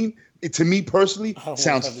 14, to me personally, I don't wanna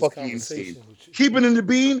sounds have this fucking conversation insane. with you. Keeping in the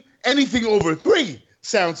bean, anything over 3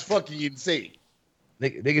 sounds fucking insane.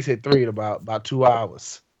 Niggas hit 3 in about 2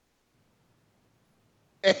 hours.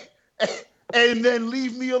 And then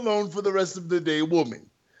leave me alone for the rest of the day, woman.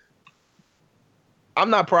 I'm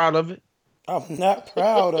not proud of it. I'm not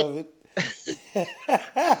proud of it.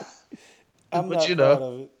 I'm But not you know.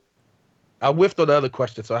 proud of it. I whiffed on the other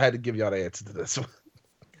question, so I had to give y'all the answer to this one.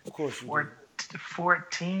 Of course you do.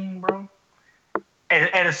 14, bro.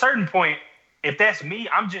 At a certain point, if that's me,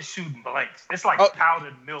 I'm just shooting blanks. It's like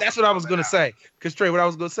powdered milk. That's what I was gonna say. Cause Trey, what I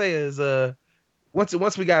was gonna say is,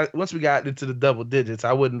 once we got into the double digits,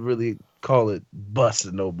 I wouldn't really call it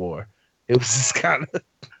busting no more. It was just kind of.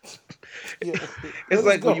 Yeah. It's What's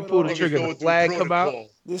when you going pull on? the trigger, the flag come out.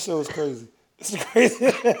 This show is crazy. It's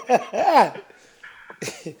crazy.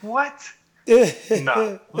 What?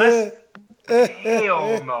 No.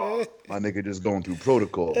 Hell no. My nigga just going through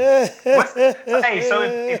protocol. Hey, so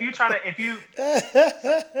if you try to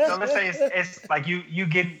so let's say it's like you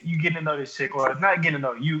getting to know this chick, or not getting to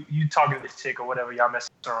know you talking to this chick or whatever, y'all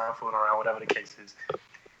messing around, fooling around, whatever the case is.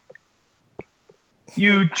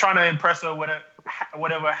 You trying to impress her,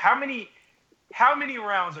 whatever. How many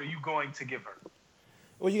rounds are you going to give her?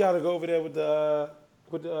 Well, you got to go over there with the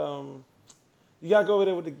you got to go over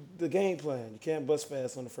there with the game plan. You can't bust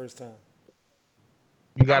fast on the first time.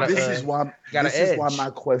 You gotta. This is why my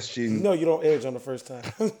question. No, you don't edge on the first time.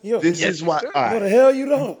 This is why. All No, right. the hell you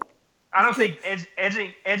don't. I don't think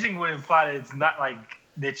edging would imply that it's not like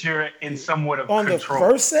that you're in somewhat of On control.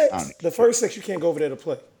 the first sex, you can't go over there to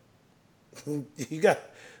play.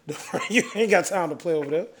 You ain't got time to play over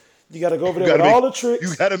there. You got to go over there with all the tricks.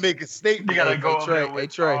 You got to make a statement. You gotta go over there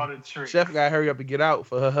with Trey, all the tricks. Chef gotta hurry up and get out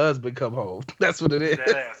for her husband come home. That's what it is. That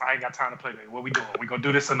ass. I ain't got time to play, baby. What we doing? We gonna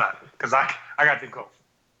do this or not? Cause I got to go.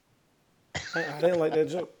 I didn't like that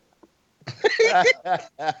joke.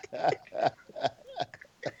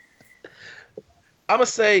 I'm gonna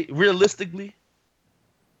say realistically,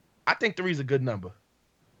 I think 3 is a good number.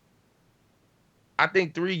 I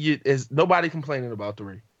think 3 is nobody complaining about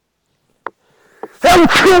 3.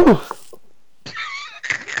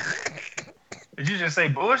 Did you just say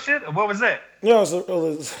bullshit? Or what was that? No, it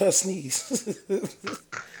was a sneeze.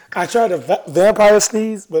 I tried a vampire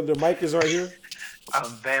sneeze, but the mic is right here. A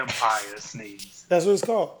vampire sneeze. That's what it's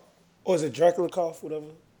called. Or is it Dracula cough? Whatever.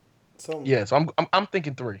 Something. Yeah, so I'm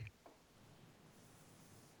thinking 3.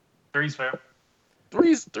 3's fair.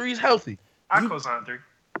 3's healthy. I co-sign 3.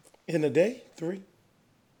 In a day, 3.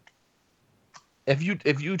 If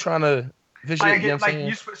you trying to If it's your, you know what I'm saying?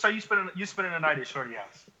 You spending the night at Shorty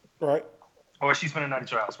house, Right. or she spending the night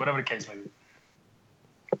at your house, whatever the case may be.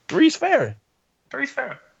 3's fair. 3's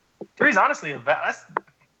fair. 3's honestly that's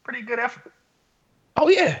pretty good effort. Oh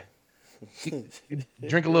yeah. You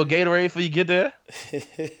drink a little Gatorade before you get there. You know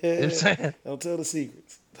what I'm saying? Don't tell the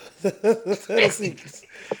secrets. Don't tell the secrets.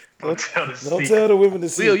 Don't tell the Don't tell the women the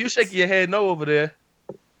secrets. Leo, you shaking your head no over there.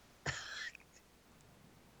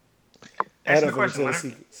 Answer the Adam finna question, tell the Leonard.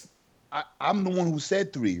 secrets. I'm the one who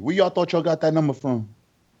said 3. Where y'all thought y'all got that number from?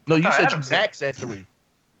 No, you said Adam you said- max at 3.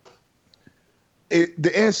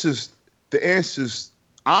 The answers.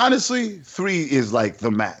 Honestly, 3 is like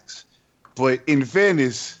the max. But in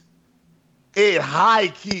fairness, it high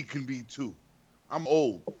key can be 2. I'm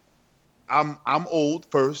old. I'm old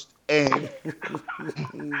first, and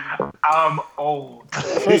I'm old.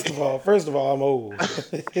 First of all, I'm old.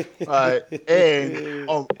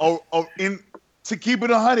 and to keep it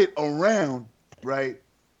 100 around, right?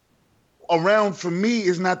 Around for me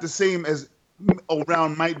is not the same as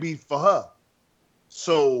around might be for her.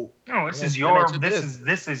 So No, this is Well, your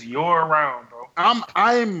this is your round, bro.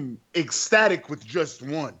 I'm ecstatic with just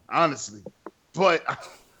 1, honestly. But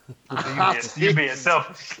You being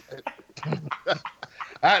selfish.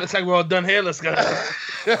 All right, looks like we're all done here. Let's go.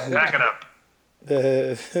 Back it up.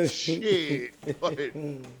 shit.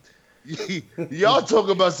 But y'all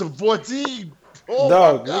talking about some 14. Oh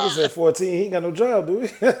Dog, my nigga God. said 14. He ain't got no job, do we?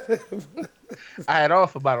 I had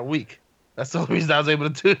off about a week. That's the only reason I was able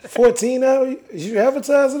to do it. 14 now? You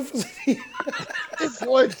advertising for 14. This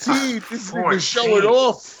 14. nigga showing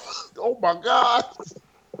off. Oh my God.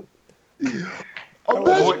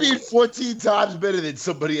 Imagine being 14 times better than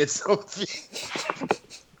somebody at something.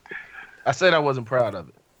 I said I wasn't proud of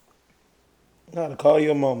it. Gotta call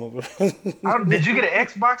your mama, bro. Did you get an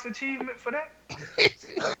Xbox achievement for that?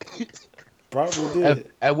 Probably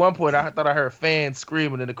did. At one point, I thought I heard fans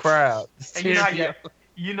screaming in the crowd. And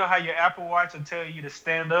you know how your Apple Watch will tell you to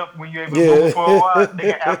stand up when you're able Yeah. to move for a while?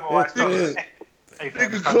 Nigga, Apple Watch told me, hey,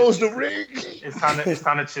 fam, Nigga close the ring. it's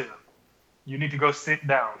time to chill. You need to go sit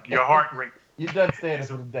down. Your heart rate. You done standing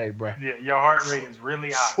for the day, bro. Yeah, your heart rate is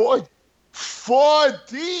really high. 14.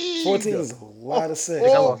 14 is a lot of sex.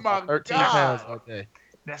 I Oh lost my 13 God. pounds all day.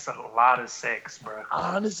 That's a lot of sex, bro.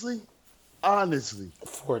 Honestly,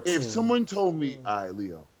 14. if someone told me, all right,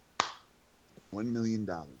 Leo, $1 million, you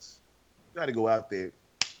got to go out there,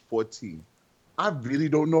 14. I really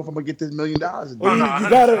don't know if I'm gonna get this $1 million. Well, I'm you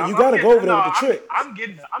gotta go over there with the trick. I'm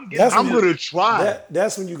getting That's when gonna try.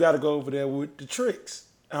 That's when you gotta go over there with the tricks.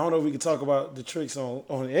 I don't know if we can talk about the tricks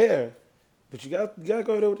on air, but you gotta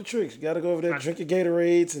go over there with the tricks. You gotta go over there, drink your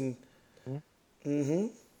Gatorades, and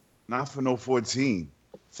Not for no 14.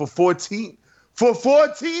 For 14. For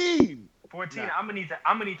 14. 14. I'm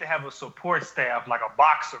gonna need to have a support staff like a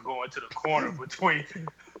boxer going to the corner between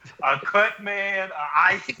a cut man, a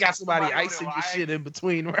ice. You got somebody icing with your shit in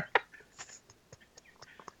between, right?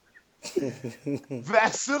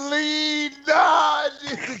 Vaseline. Nah.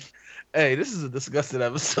 Hey, this is a disgusting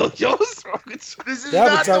episode. Yo, what's wrong with you? This is Y'all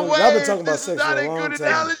been not talking- the way. y'all been talking about This is sex not for a a long good time.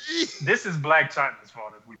 analogy. This is Black China's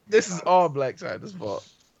fault. This is all Black China's fault.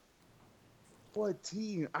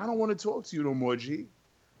 14. I don't want to talk to you no more, G.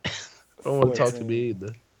 Don't want to talk to me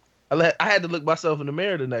either. I had to look myself in the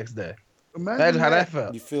mirror the next day. Imagine how that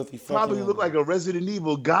felt. you filthy fucking. Probably look like a Resident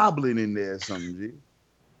Evil goblin in there or something, G.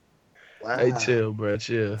 Wow. Hey, chill, bro,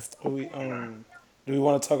 chill. Do we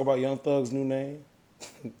want to talk about Young Thug's new name?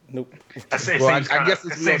 Nope. Well, I guess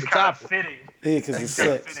this is on the topic. Fitting. Yeah, because it's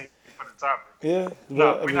sex. Fitting for the topic. Yeah.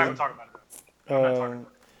 No, but, we're not gonna talk about it. I'm not talking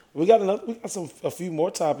about We got a few more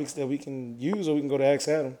topics that we can use, or we can go to Ask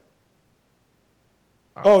Adam.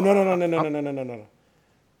 Oh no.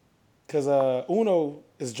 Because Uno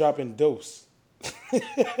is dropping Dose. I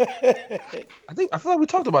feel like we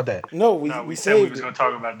talked about that. No, No, we we said we saved was it gonna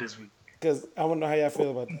talk about it this week. because I want to know how y'all feel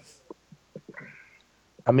about this.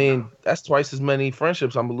 I mean, that's twice as many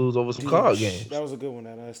friendships I'm gonna lose over some card games. That was a good one.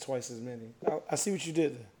 That's twice as many. I see what you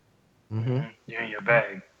did there. Mm-hmm. You're in your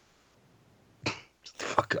bag.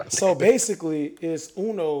 Fuck up. So basically, it's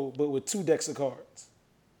Uno, but with 2 decks of cards.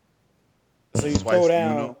 So you Twice throw the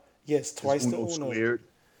down, Uno? yes, twice the Uno Uno, squared.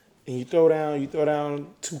 and you throw down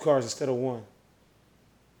 2 cards instead of 1.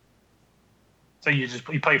 So you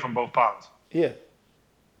play from both piles. Yeah.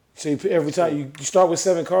 So you pick, every time you start with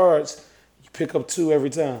 7 cards, you pick up 2 every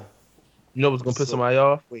time. You know what's gonna piss somebody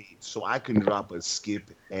off? Wait, so I can drop a skip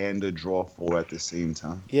and a draw 4 at the same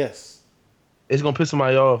time? Yes. It's gonna piss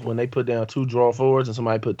somebody off when they put down 2 draw 4s and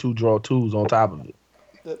somebody put 2 draw 2s on top of it.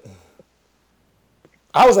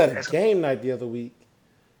 I was at a game night the other week,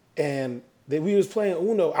 and we was playing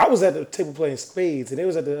Uno. I was at the table playing spades, and they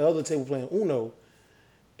was at the other table playing Uno.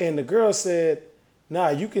 And the girl said, "Nah,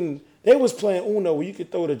 you can." They was playing Uno where you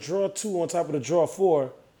could throw the draw 2 on top of the draw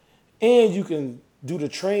 4, and you can do the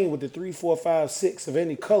train with the 3, 4, 5, 6 of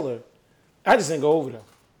any color. I just didn't go over there.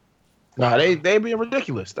 Nah, they being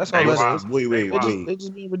ridiculous. That's all They that wild. is. Wait. They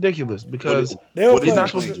just being ridiculous because They were What he's is not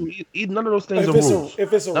playing. supposed playing? to eat none of those things If are it's rules. a,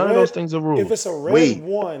 if it's a None red, of those things are rules. If it's a red Wait.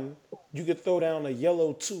 1, you could throw down a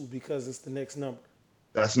yellow 2 because it's the next number.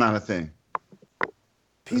 That's not a thing.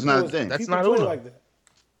 People not a was- thing. That's people not play Uno. like that.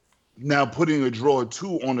 Now putting a draw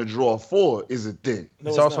 2 on a draw 4 is a thing. No,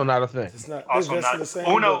 It's also not a thing. It's not. Also It's not. the same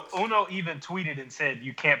Uno books. Uno even tweeted and said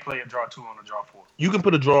you can't play a draw 2 on a draw 4. You can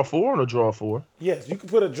put a draw 4 on a draw 4. Yes, you can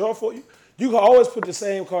put a draw 4. You can always put the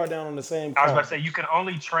same card down on the same I card. was about to say you can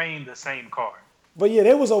only train the same card. But yeah,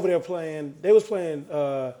 they was over there playing. They was playing.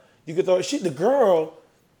 You could throw. The girl,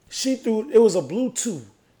 she threw. It was a blue 2.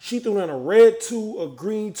 She threw down a red 2, a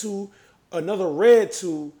green 2, another red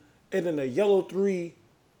 2, and then a yellow 3,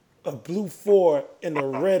 a blue 4, and a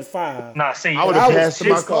red 5. Nah, see, I would I have was passed to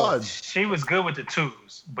my pissed off. cards. she was good with the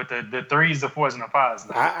 2s, but the 3s, the 4s, and the 5s.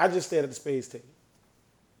 Nah, I just stayed at the spades table.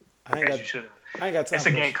 I ain't as got. you should have. I ain't got time. It's a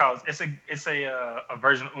for game that called it's a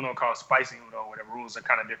version of Uno called Spicy Uno, where the rules are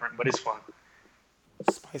kind of different, but it's fun.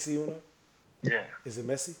 shit. Spicy Uno. Yeah. Is it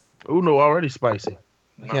messy? Uno already spicy.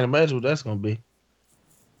 I can't imagine what that's gonna be.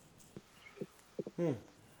 Do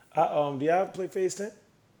y'all play Phase 10?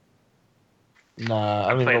 Nah, I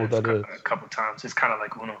don't even know what that is. a couple times. It's kind of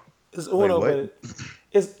like Uno. It's Uno, what?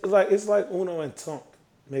 but it's like Uno and Tunk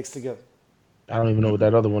mixed together. I don't even know what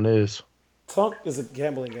that other one is. Tunk is a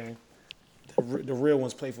gambling game. The real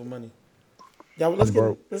ones play for money. Yeah, well, let's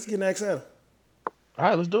broke. get next Adam. All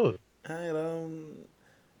right, let's do it. All right,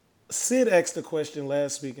 Sid asked the question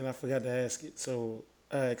last week and I forgot to ask it, so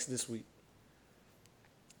I asked this week.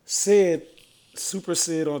 Sid, Super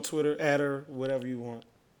Sid on Twitter, @her, whatever you want.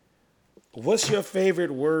 What's your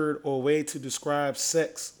favorite word or way to describe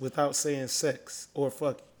sex without saying sex or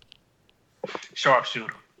fucking?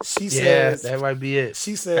 Sharpshooter. She Yeah, says that might be it.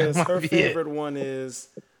 She says That might her be it. favorite one is,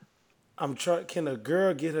 can a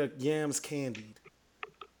girl get her yams candied?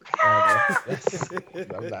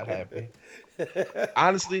 I'm not happy.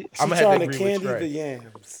 Honestly, She's I'm gonna trying have to to agree with candy the Trey.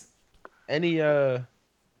 yams.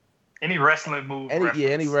 Any wrestling move. any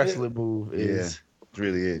reference. wrestling move Yeah, is that's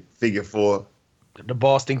really it. Figure 4, the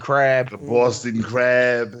Boston Crab, the Boston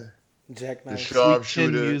Crab, the Jackknife. chin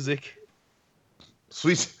sharpshooter. music.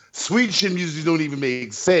 Sweet chin music don't even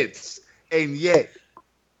make sense, and yet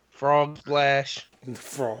Frog splash.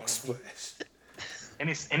 Frog splash.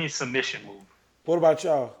 Any submission move. What about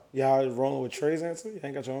y'all? Y'all rolling with Trey's answer? You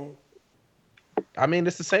ain't got your own? I mean,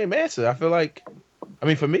 it's the same answer. I feel like,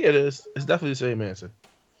 for me, it is. It's definitely the same answer.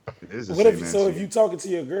 it is the What same if so? answer. If you talking to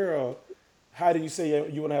your girl, how do you say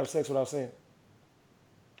you want to have sex without saying it?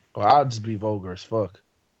 Well, I'll just be vulgar as fuck.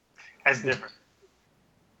 That's different.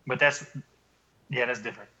 But that's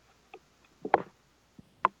different.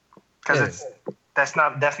 Because that's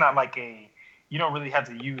not like you don't really have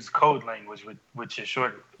to use code language with your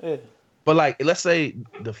shorty. Yeah. But like, let's say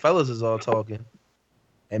the fellas is all talking,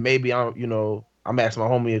 and maybe I'm asking my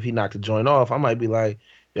homie if he knocked the joint off. I might be like,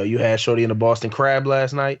 "Yo, you had shorty in the Boston Crab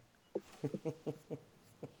last night." You know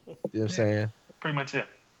what I'm saying? Pretty much it.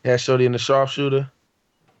 Had shorty in the sharpshooter.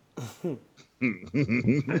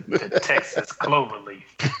 The Texas cloverleaf.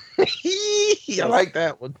 I like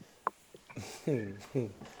that one.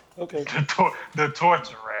 Okay. The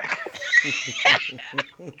torture rack.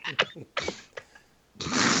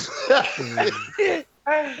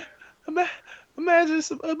 Imagine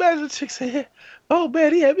a chick saying, "Oh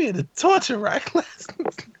man, he had me in the torture rack last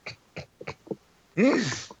night."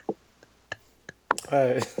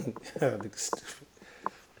 All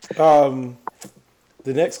right.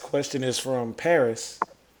 The next question is from Paris.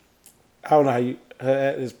 I don't know how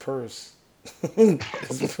her is purse.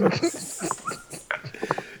 It's purse.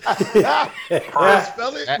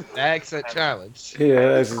 Spell it. The accent challenge. Yeah,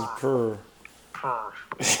 that's just purr.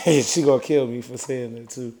 She gonna kill me for saying that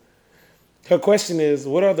too. Her question is,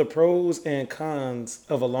 what are the pros and cons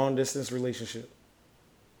of a long distance relationship?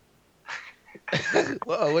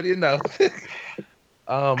 Well, what do you know?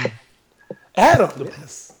 Adam,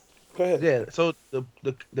 yes. Go ahead. Yeah. So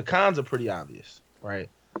the cons are pretty obvious, right?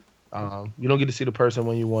 You don't get to see the person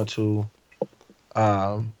when you want to.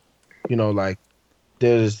 Like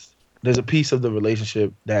there's a piece of the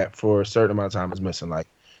relationship that for a certain amount of time is missing. Like,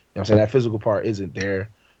 you know what I'm saying? That physical part isn't there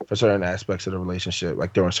for certain aspects of the relationship,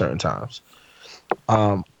 like during certain times.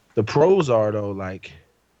 The pros are though, like,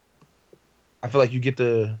 I feel like you get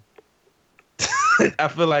the I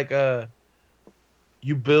feel like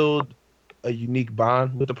you build a unique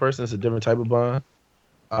bond with the person. It's a different type of bond.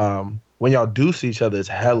 When y'all do see each other, it's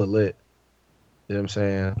hella lit. You know what I'm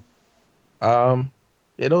saying?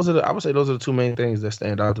 Yeah, I would say those are the two main things that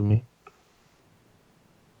stand out to me.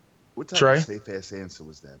 What type of Trey, safe ass answer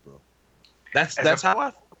was that, bro? that's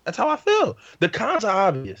how I feel. The cons are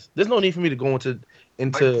obvious. There's no need for me to go But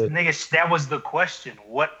into nigga, that was the question.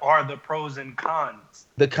 What are the pros and cons?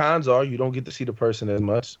 the cons are you don't get to see the person as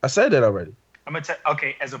much. I said that already. I'm gonna tell.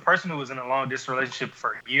 Okay, as a person who was in a long distance relationship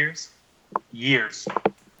for years,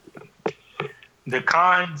 the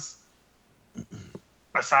cons,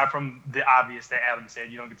 aside from the obvious that Adam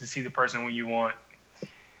said, you don't get to see the person when you want.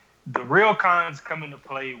 The real cons come into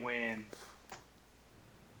play when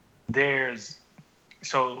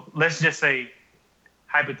so let's just say,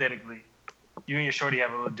 hypothetically, you and your shorty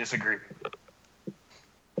have a little disagreement.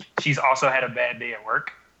 She's also had a bad day at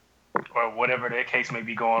work, or whatever the case may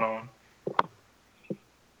be going on.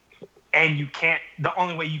 And the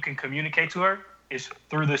only way you can communicate to her is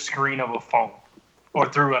through the screen of a phone or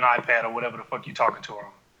through an iPad or whatever the fuck you're talking to her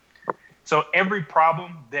on. So every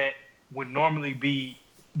problem that would normally be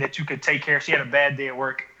that you could take care of, she had a bad day at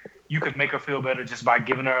work, you could make her feel better just by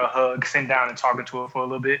giving her a hug, sitting down and talking to her for a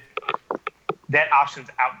little bit. That option's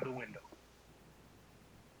out the window.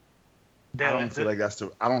 I don't feel like that's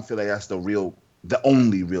the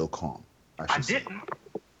only real calm. I didn't.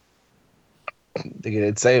 They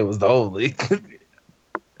didn't say it was the only.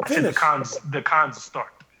 I said the cons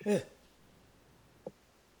start. Yeah.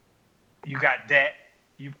 You got that.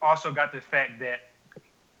 You've also got the fact that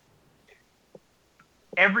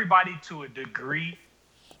everybody to a degree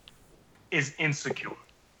is insecure.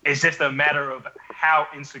 It's just a matter of how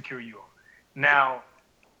insecure you are. Now,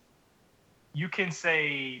 you can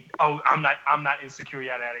say, "Oh, I'm not insecure,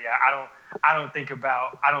 yada yada yada." I don't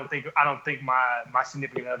think my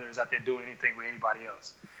significant other is out there doing anything with anybody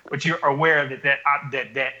else. But you're aware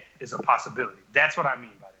that is a possibility. That's what I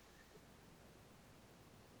mean by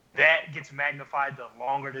that. That gets magnified the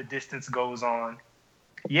longer the distance goes on.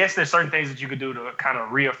 Yes, there's certain things that you could do to kind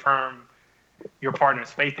of reaffirm your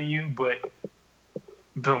partner's faith in you, but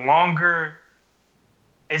the longer,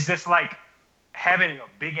 it's just like having a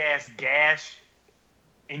big ass gash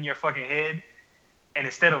in your fucking head, and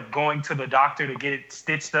instead of going to the doctor to get it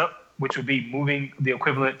stitched up, which would be moving the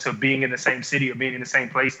equivalent to being in the same city or being in the same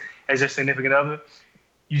place as your significant other,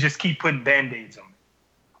 you just keep putting band-aids on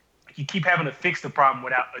it. You keep having to fix the problem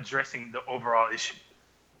without addressing the overall issue.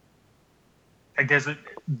 Like there's a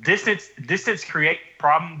distance creates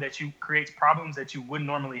problems that you wouldn't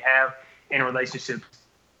normally have in relationships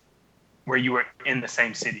where you were in the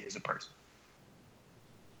same city as a person.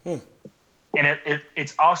 And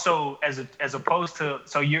it's also as opposed to,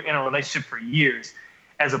 so you're in a relationship for years,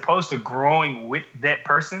 as opposed to growing with that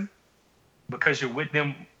person because you're with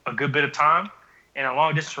them a good bit of time. In a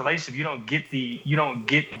long distance relationship, you don't get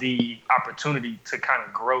the opportunity to kind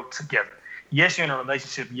of grow together. Yes, you're in a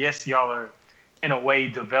relationship. Yes, y'all are in a way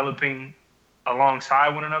developing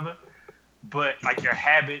alongside one another, but like your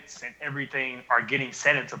habits and everything are getting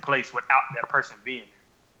set into place without that person being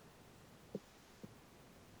there.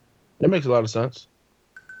 That makes a lot of sense.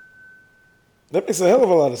 That makes a hell of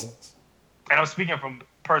a lot of sense. And I'm speaking from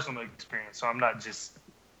personal experience, so I'm not just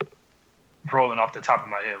rolling off the top of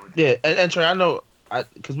my head with it. Yeah, and Trey, I know,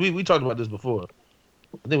 because we talked about this before.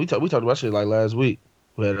 I think we talked about shit like last week.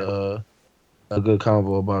 We had a good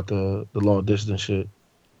convo about the long distance shit.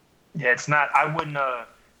 Yeah, it's not. I wouldn't.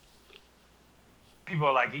 People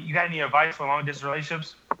are like, "You got any advice for long distance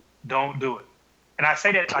relationships? Don't do it." And I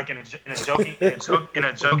say that like in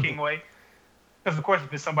a joking way, because of course,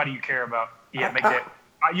 if it's somebody you care about, yeah, make that.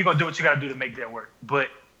 You're gonna do what you gotta do to make that work. But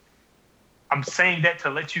I'm saying that to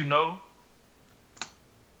let you know,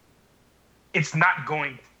 it's not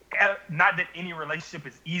going. Not that any relationship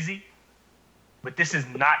is easy, but this is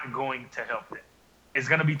not going to help that. It's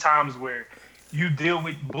gonna be times where you deal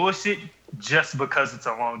with bullshit just because it's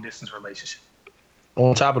a long distance relationship.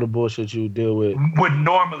 On top of the bullshit you deal with, would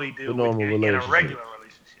normally deal with in a regular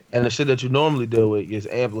relationship. And the shit that you normally deal with gets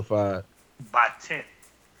amplified by 10.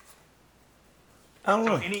 I don't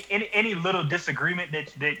know. Any little disagreement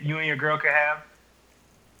that you and your girl could have,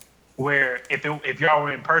 where if y'all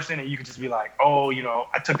were in person and you could just be like, oh, you know,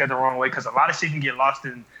 I took that the wrong way, because a lot of shit can get lost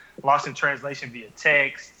in translation via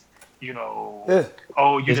text. You know,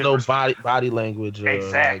 there's no body language.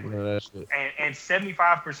 Exactly. That shit. And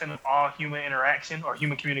 75% of all human interaction or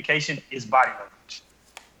human communication is body language.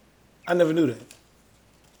 I never knew that.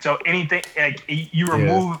 So anything like you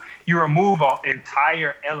remove an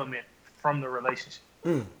entire element from the relationship.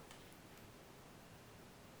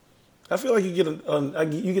 I feel like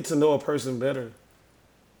you get to know a person better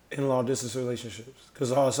in long distance relationships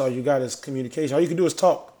because all you got is communication. All you can do is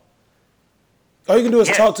talk. All you can do is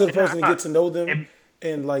talk to the person and get to know them.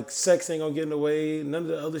 And like sex ain't gonna get in the way. None of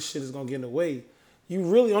the other shit is gonna get in the way. You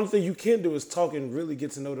really only thing you can do is talk and really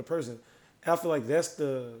get to know the person. And I feel like that's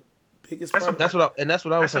the biggest part. That's what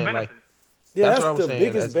I was saying. Like, yeah, that's that's what I was the saying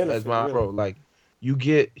biggest benefit. As my really. bro, like you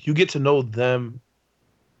get to know them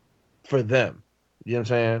for them. You know what I'm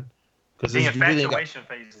saying? Because the infatuation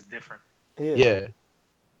phase is different. Yeah.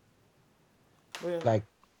 Like,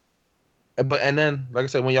 and then like I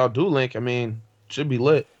said, when y'all do link, I mean, it should be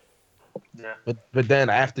lit. Yeah. But then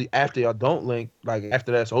after y'all don't link, like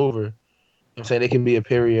after that's over, you know what I'm saying, it can be a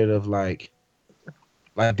period of like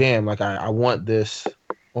damn, like I want this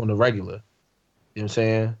on the regular. You know what I'm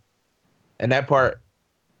saying? And that part,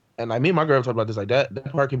 and like me and my girl talked about this, like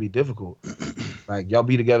that part can be difficult. Like y'all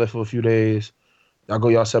be together for a few days, y'all go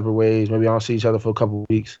y'all separate ways, maybe y'all don't see each other for a couple of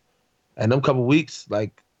weeks. And them couple of weeks,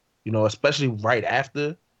 like, you know, especially right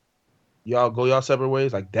after y'all go y'all separate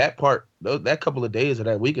ways, like that part, that couple of days of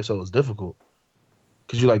that week or so is difficult.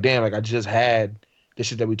 Cause you're like, damn, like I just had this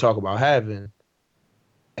shit that we talk about having,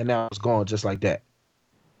 and now it's gone just like that.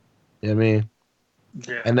 You know what I mean?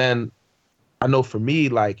 Yeah. And then I know for me,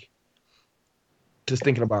 like, just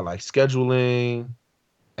thinking about like scheduling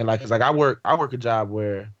and like, cause like I work a job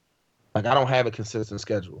where like I don't have a consistent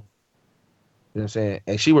schedule. You know what I'm saying?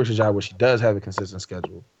 And she works a job where she does have a consistent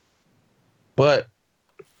schedule. But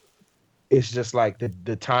it's just like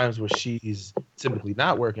the times where she's typically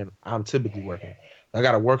not working, I'm typically working. I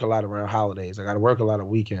got to work a lot around holidays. I got to work a lot of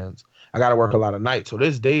weekends. I got to work a lot of nights. So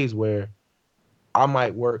there's days where I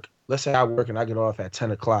might work. Let's say I work and I get off at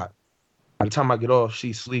 10 o'clock. By the time I get off,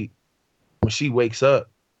 she's asleep. When she wakes up,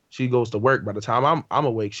 she goes to work. By the time I'm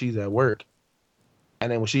awake, she's at work. And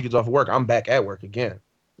then when she gets off of work, I'm back at work again.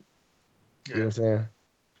 You know what I'm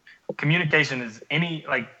saying?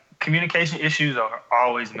 Communication issues are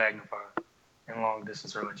always magnified in long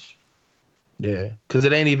distance relationships. Yeah, because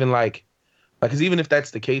it ain't even like, because even if that's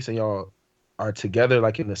the case and y'all are together,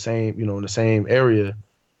 like in the same, you know, in the same area,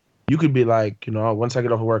 you could be like, you know, once I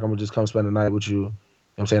get off of work, I'm gonna just come spend the night with you. You know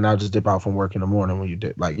what I'm saying? I'll just dip out from work in the morning when you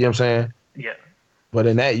dip. Like, you know what I'm saying? Yeah. But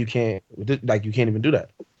in that, you can't even do that.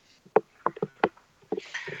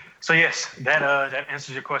 So yes, that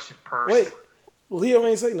answers your question. Wait, Leo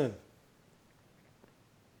ain't say nothing.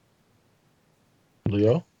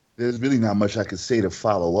 Leo? There's really not much I could say to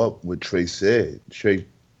follow up what Trey said. Trey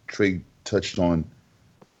touched on.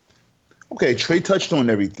 Okay, Trey touched on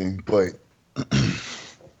everything, but.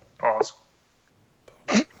 Pause.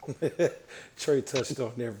 Trey touched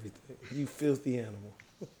on everything. You filthy animal.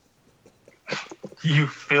 You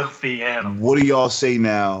filthy animal. What do y'all say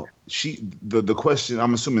now? The question,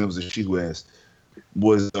 I'm assuming it was a she who asked,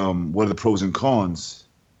 was what are the pros and cons?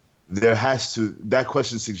 That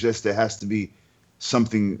question suggests there has to be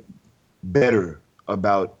something better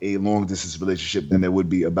about a long distance relationship than there would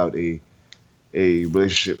be about a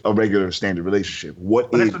relationship, a regular standard relationship.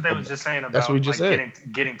 That's what they were just saying about that's what we just said.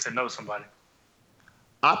 Getting to know somebody.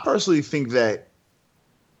 I personally think that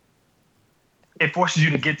it forces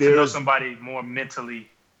you to get to know somebody more mentally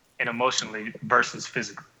and emotionally versus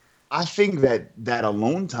physically. I think that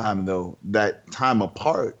alone time, though, that time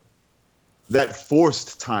apart, that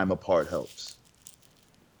forced time apart helps.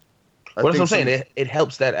 Well, that's what I'm saying. It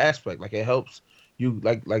helps that aspect. Like it helps you,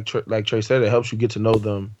 like Trey said, it helps you get to know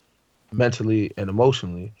them mentally and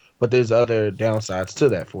emotionally. But there's other downsides to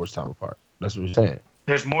that forced time apart. That's what we're saying.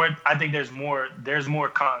 There's more. I think there's more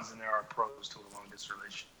cons than there are pros to a long distance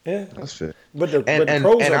relationship. Yeah, that's fair. But the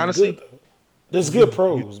pros are honestly good. There's good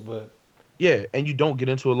pros, but yeah, and you don't get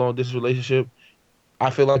into a long distance relationship. I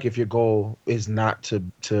feel like if your goal is not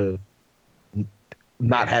to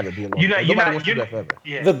not have it be a long distance, nobody wants to do that forever.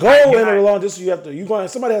 Yeah, the goal in a long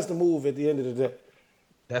distance, somebody has to move at the end of the day.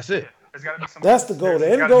 That's it. That's the goal.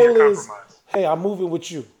 The end goal is, hey, I'm moving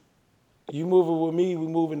with you. You moving with me. We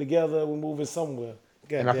moving together. We moving somewhere.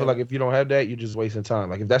 And I feel like if you don't have that, you're just wasting time.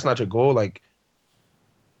 Like if that's not your goal, like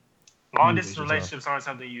long distance relationships aren't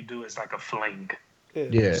something you do as like a fling.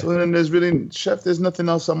 Yeah. So then there's nothing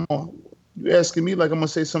else you asking me like I'm gonna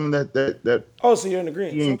say something that oh, so you're in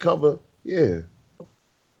agreement. You ain't cover. Yeah.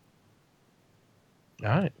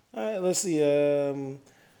 All right. Let's see.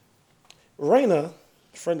 Raina,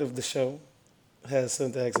 friend of the show, has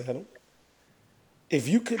sent to ask Adam, if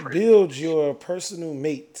you could build your personal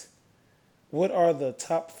mate, what are the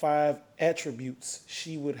top 5 attributes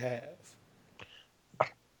she would have?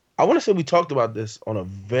 I want to say we talked about this on a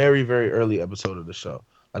very, very early episode of the show,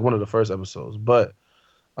 like one of the first episodes. But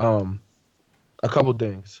a couple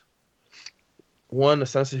things. One, a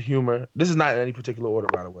sense of humor. This is not in any particular order,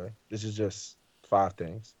 by the way. This is just 5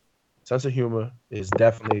 things. sense of humor is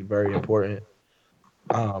definitely very important.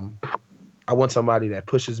 I want somebody that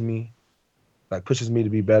pushes me to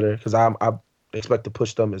be better because I expect to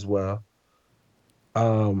push them as well.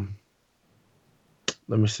 Let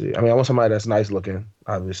me see. I mean, I want somebody that's nice looking,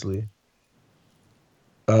 obviously.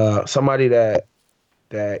 Somebody that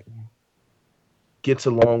gets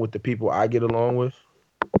along with the people I get along with.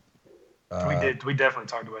 We definitely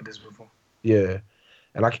talked about this before. Yeah,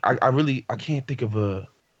 and I really can't think of a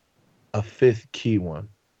fifth key one.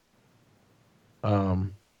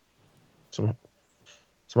 Um, some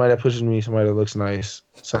somebody that pushes me, somebody that looks nice,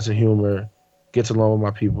 sense of humor, gets along with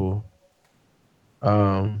my people.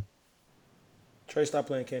 Um, Trey, stop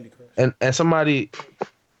playing Candy Crush. and somebody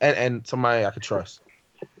and somebody I could trust.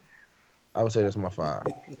 I would say that's my 5.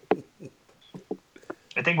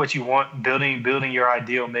 I think what you want building your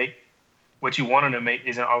ideal mate, what you want them to make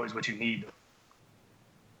isn't always what you need.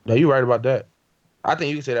 No, you're right about that. I think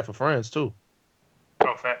you can say that for friends too.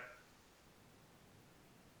 Oh, fact.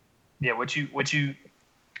 Yeah, what you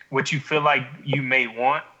feel like you may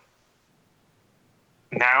want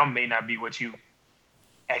now may not be what you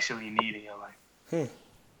actually need in your life.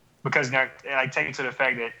 Because now, like, take it to the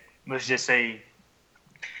fact that let's just say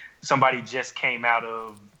somebody just came out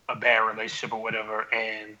of a bad relationship or whatever,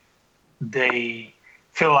 and they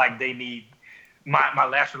feel like they need my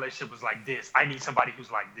last relationship was like this. I need somebody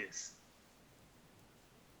who's like this,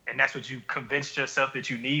 and that's what you convinced yourself that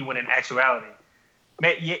you need. When in actuality,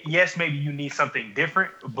 yes, maybe you need something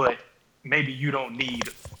different, but maybe you don't need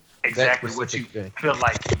exactly what you feel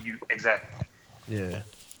like you exactly. Yeah,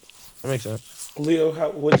 that makes sense. Leo,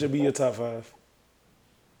 what should be your top 5?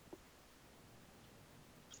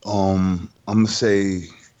 I'm gonna say,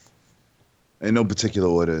 in no particular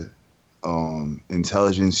order,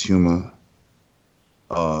 intelligence, humor,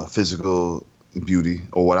 physical beauty,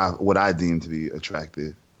 or what I deem to be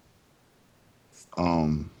attractive.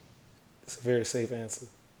 It's a very safe answer.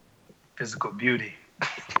 Physical beauty.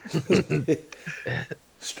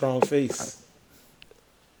 Strong face.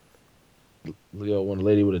 Leo want a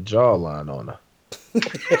lady with a jawline on her.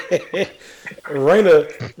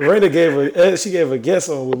 Raina gave a guess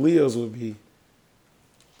on what Leo's would be.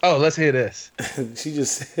 Oh, let's hear this. She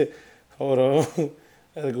just said, hold on,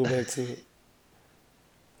 I gotta go back to it.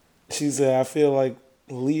 She said, I feel like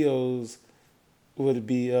Leo's would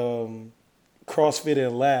be CrossFit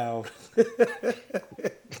and loud.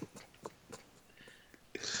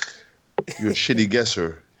 You're a shitty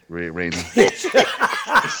guesser, Raina.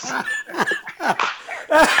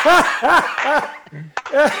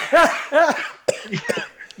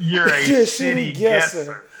 You're a shitty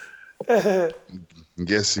guesser.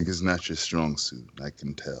 Guessing is not your strong suit, I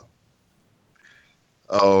can tell.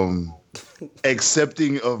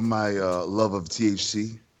 Accepting of my love of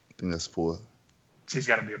THC. I think that's 4. She's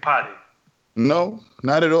got to be a potty. No,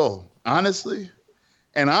 not at all. Honestly,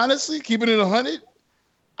 keeping it 100,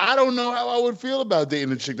 I don't know how I would feel about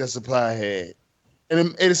dating a chick that's a piehead.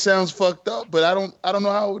 And it sounds fucked up, but I don't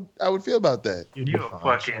know how I would feel about that. You're a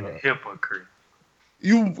fucking hypocrite.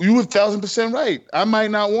 You 1,000% right. I might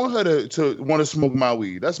not want her to want to smoke my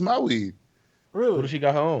weed. That's my weed. Really? What if she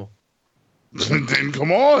got her own? Then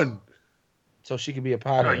come on. So she could be a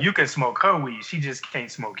pothead. No, you can smoke her weed. She just can't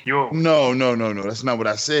smoke yours. No. That's not what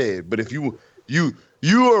I said. But if you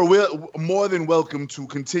are more than welcome to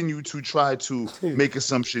continue to try to make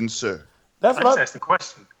assumptions, sir. That's I just asked a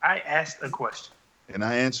question. I asked a question. And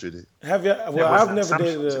I answered it. Have you? Well, I've never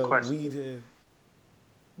dated a weed head,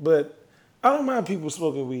 but I don't mind people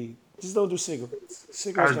smoking weed. Just don't do cigarettes.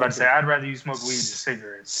 I was about to say, I'd rather you smoke weed than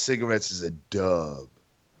cigarettes. Cigarettes is a dub.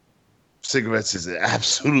 Cigarettes is an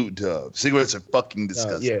absolute dub. Cigarettes are fucking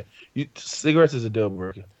disgusting. Cigarettes is a dub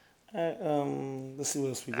breaker. Let's see what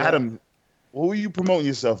else we got. Adam, what were you promoting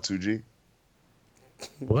yourself to, G?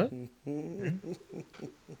 What?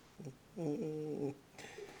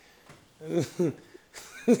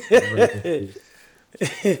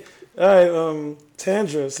 All right,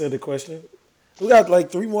 Tandra said the question. We got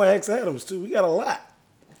like 3 more Ask Adams too. We got a lot.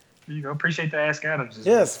 You go. Appreciate the Ask Adams.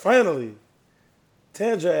 Yes, finally.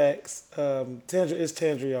 Tandra asks, Tandra is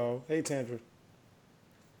Tandra, y'all. Hey, Tandra.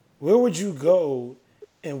 Where would you go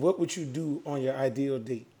and what would you do on your ideal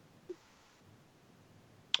date?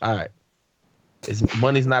 All right.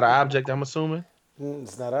 Money's not an object, I'm assuming?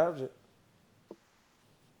 It's not an object.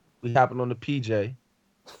 We hopping on the PJ.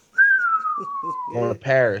 Going to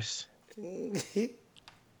Paris.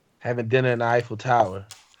 Having dinner in the Eiffel Tower.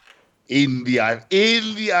 In the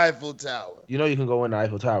Eiffel Tower. You know you can go in the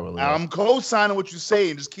Eiffel Tower. Leo. I'm co-signing what you're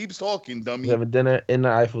saying. Just keep talking, dummy. Having dinner in the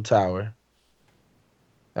Eiffel Tower.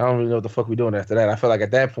 I don't really know what the fuck we doing after that. I feel like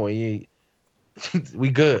at that point, we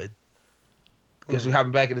good. Guess we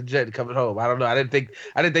hopping back in the jet and coming home. I don't know. I didn't think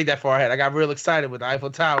that far ahead. I got real excited with the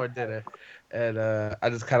Eiffel Tower dinner, and I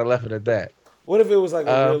just kind of left it at that. What if it was like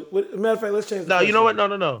a real? Matter of fact, let's change. No, you know what?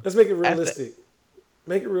 No. Let's make it realistic.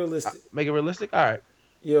 Make it realistic. Make it realistic. All right.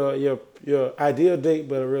 Your ideal date,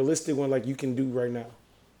 but a realistic one like you can do right now.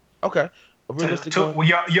 Okay. A realistic one. Well,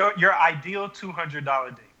 your ideal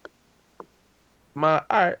 $200 date. All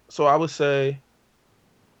right. So I would say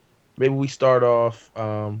maybe we start off.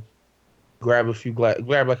 Grab like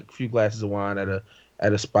a few glasses of wine at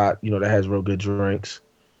a spot that has real good drinks.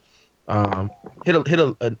 Hit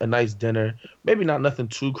a nice dinner. Maybe not nothing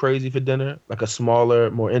too crazy for dinner, like a smaller,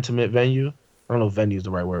 more intimate venue. I don't know if venue is the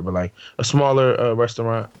right word, but like a smaller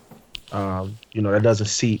restaurant. That doesn't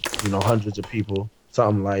seat hundreds of people.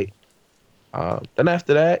 Something like. Then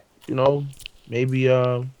after that, maybe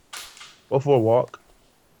go for a walk.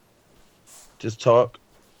 Just talk.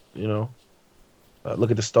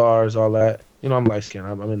 Look at the stars, all that. I'm light skinned.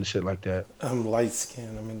 I'm into shit like that. I'm light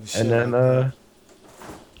skinned. I'm into shit. And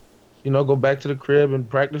then, go back to the crib and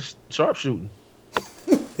practice sharpshooting.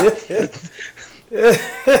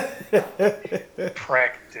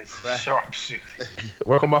 Practice sharpshooting.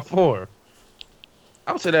 Work on my form.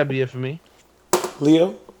 I would say that'd be it for me.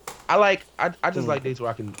 Leo? I just like dates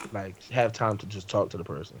where I can have time to just talk to the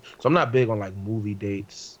person. So I'm not big on movie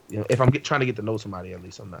dates. If I'm trying to get to know somebody, at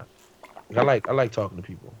least I'm not. I like talking to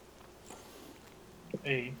people.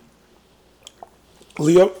 Hey.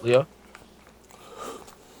 Leo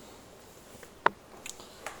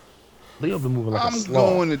been moving like I'm a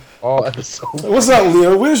sloth going to all episode. What's up,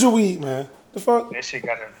 Leo? Where's your weed, man? The fuck? That shit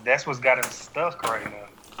that's what's got him stuck right now.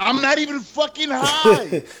 I'm not even fucking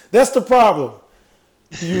high. That's the problem.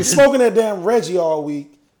 You were smoking that damn Reggie all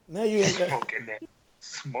week. Now you ain't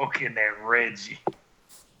smoking that Reggie.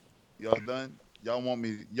 Y'all done? Y'all want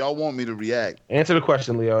me to react? Answer the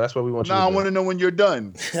question, Leo. That's what we want you to do. I want to know when you're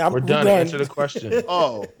done. We're done. Answer the question.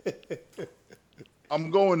 Oh. I'm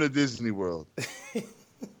going to Disney World.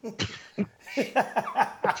 There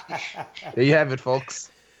you have it, folks.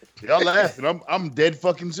 Y'all laughing. I'm dead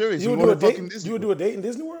fucking serious. You would do a date in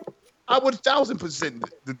Disney World? I would 1,000%.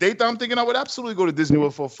 The date that I'm thinking, I would absolutely go to Disney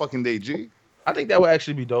World for a fucking day, G. I think that would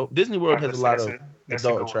actually be dope. Disney World has a lot of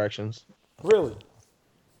adult attractions. Really?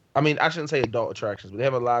 I mean, I shouldn't say adult attractions, but they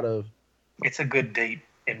have a lot of. It's a good date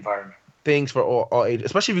environment. Things for all ages,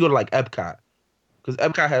 especially if you go to Epcot, because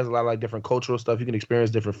Epcot has a lot of different cultural stuff. You can experience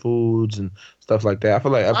different foods and stuff like that. I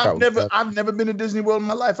feel like Epcot. I've never been to Disney World in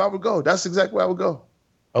my life. I would go. That's exactly where I would go.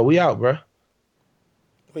 Oh, we out, bro.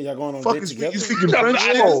 Wait, y'all going on Fuck date together? You speaking French?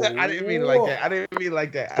 I didn't mean it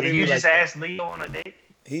like that. Did you just ask Leo on a date?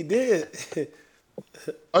 He did.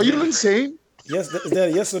 Are you insane? Yes, is that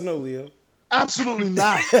a yes or no, Leo? Absolutely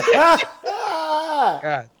not.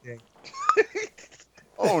 God dang.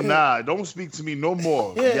 Oh, nah. Don't speak to me no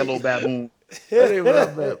more, yellow baboon. That ain't what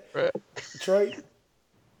I meant, bro. Trey?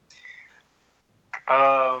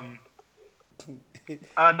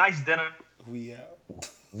 Nice dinner.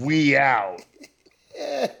 We out.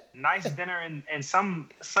 Nice dinner and something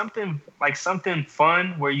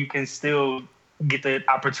fun where you can still get the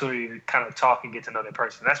opportunity to kind of talk and get to know that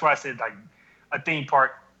person. That's why I said a theme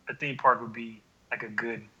park would be a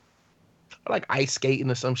good. I like ice skating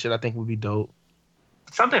or some shit. I think would be dope.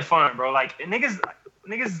 Something fun, bro. Niggas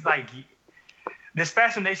this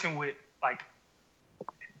fascination with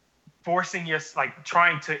forcing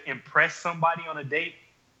trying to impress somebody on a date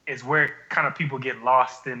is where kind of people get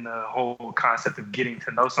lost in the whole concept of getting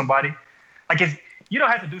to know somebody. You don't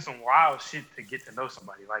have to do some wild shit to get to know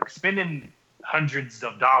somebody. Spending hundreds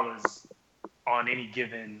of dollars on any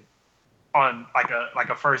given on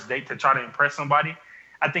a first date to try to impress somebody,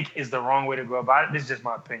 I think is the wrong way to go about it. This is just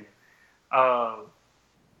my opinion.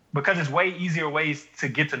 Because it's way easier ways to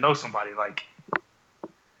get to know somebody.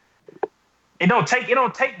 It don't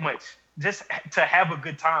take much just to have a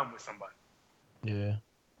good time with somebody. Yeah.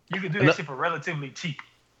 You can do that shit for relatively cheap.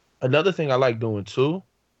 Another thing I like doing too,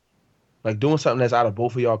 doing something that's out of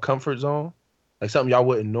both of y'all comfort zone, something y'all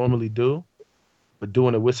wouldn't normally do, but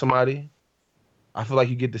doing it with somebody. I feel like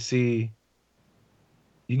you get to see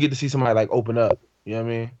somebody open up. You know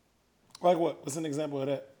what I mean? Like what? What's an example of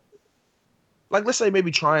that? Let's say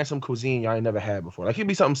maybe trying some cuisine y'all ain't never had before. It could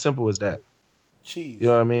be something simple as that. Cheese. You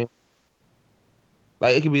know what I mean?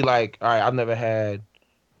 It could be all right, I've never had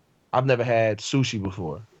sushi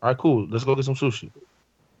before. All right, cool. Let's go get some sushi. You know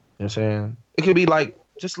what I'm saying? It could be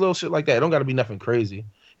just little shit like that. It don't got to be nothing crazy.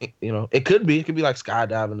 It could be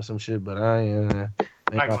skydiving or some shit, but I ain't. I'm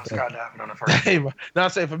not going skydiving on the first. I'm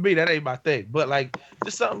saying for me that ain't my thing. But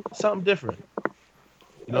just something different.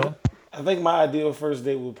 I think my ideal first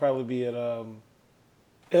date would probably be at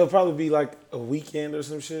It'll probably be like a weekend or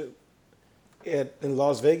some shit in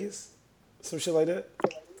Las Vegas, some shit like that.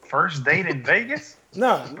 First date in Vegas?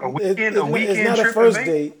 Nah, A weekend, it's not a trip first in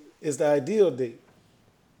Vegas? date. It's the ideal date.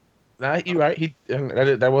 Nah, you right.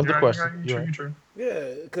 That was the question. You You true, right. you true.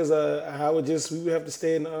 Yeah, because we would have to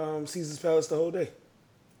stay in Caesar's Palace the whole day.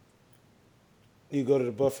 You go to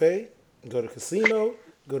the buffet, go to the casino,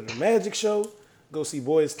 go to the magic show, go see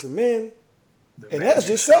Boys to Men, and that's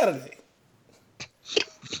just Saturday.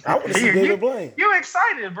 I would have seen David Blaine. You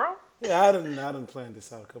excited, bro? Yeah, I done planned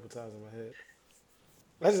this out a couple times in my head.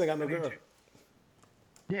 I just ain't got no girl.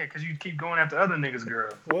 Yeah, because you keep going after other niggas'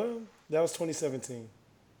 girl. Well, that was 2017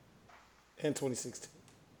 and 2016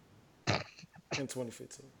 and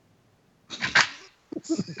 2015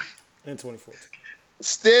 and 2014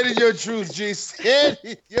 Stand in your truth, G. Stand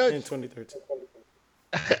in your and 2013,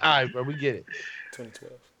 All right, bro. We get it.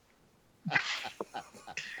 2012.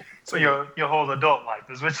 So your whole adult life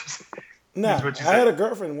is what you say. Nah, Is what you I had said. a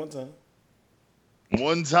girlfriend one time.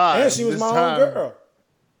 one time. And she was this my time. own girl.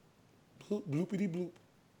 Bloopity bloop.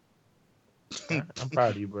 I'm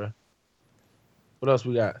proud of you, bro. What else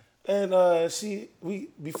we got? And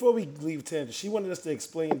before we leave tangent, she wanted us to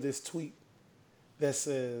explain this tweet that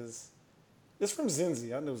says, it's from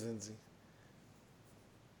Zenzi. I know Zenzi.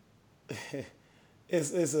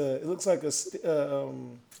 It looks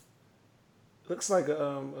like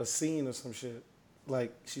a scene or some shit.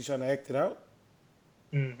 Like she's trying to act it out.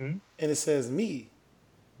 Mm-hmm. And it says, me,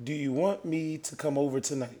 do you want me to come over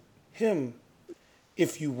tonight? Him,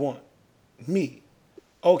 if you want. Me.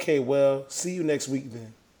 Okay, well, see you next week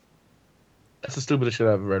then. That's the stupidest shit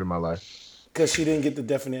I've ever read in my life. Because she didn't get the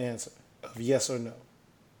definite answer of yes or no.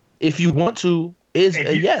 If you want to, is If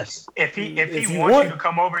a you- yes. If he you wants want- you to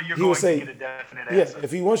come over, you're he will going say- to get a definite Yeah, answer.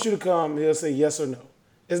 if he wants you to come, he'll say yes or no.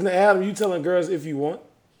 Isn't it, Adam, you telling girls if you want?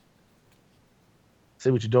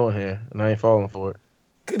 See what you're doing here, and I ain't falling for it.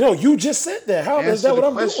 No, you just said that. How is Answer that what the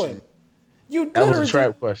I'm question. doing? You That was literally a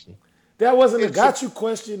trap question. That wasn't a It's got you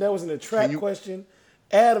question. That wasn't a trap you- question.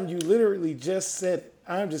 Adam, you literally just said it.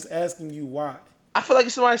 I'm just asking you why. I feel like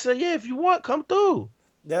if somebody said, "Yeah, if you want, come through."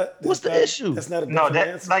 That's What's the not- issue? That's not a No, definite that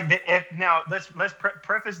answer. like the, if now let's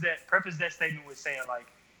preface that statement with saying like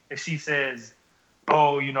if she says,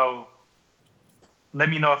 oh, let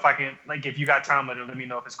me know if I can like if you got time later, let me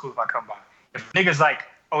know if it's cool if I come by. If niggas like,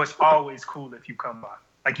 oh, it's always cool if you come by.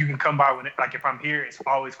 Like you can come by when like if I'm here, it's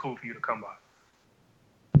always cool for you to come by.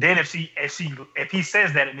 Then if he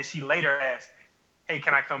says that and then she later asks, hey,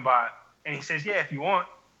 can I come by? And he says, yeah, if you want.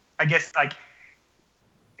 I guess like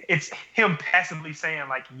it's him passively saying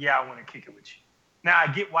like, yeah, I want to kick it with you. Now I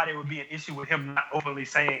get why there would be an issue with him not openly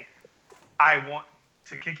saying, I want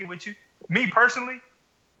to kick it with you. Me personally,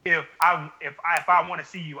 if I want to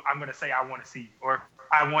see you, I'm gonna say I want to see you. Or if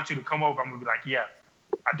I want you to come over, I'm gonna be like, yeah,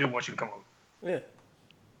 I do want you to come over. Yeah.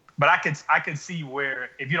 But I could see where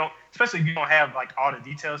especially if you don't have like all the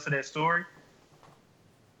details to that story,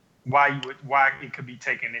 why it could be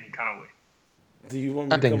taken any kind of way. Do you want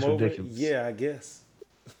me I to think come it's over? ridiculous. Yeah, I guess.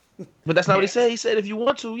 But that's not what he said. He said, "If you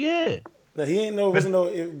want to, yeah." No, he ain't know. It wasn't no.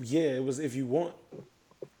 It was if you want.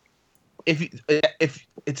 If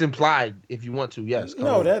it's implied, if you want to, yes. come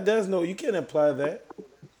No, over. there's no. You can't imply that.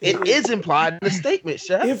 It is implied in the statement,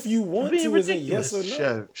 Chef. If you want You're to, being is it yes or no?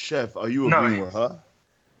 ridiculous. Chef, are you No. agreeing with her?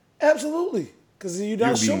 Absolutely, because you're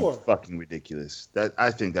not You're being sure. fucking ridiculous.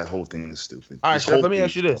 I think that whole thing is stupid. All right, This Chef. whole Let me thing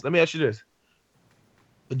ask you is this.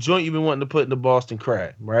 A joint you've been wanting to put in the Boston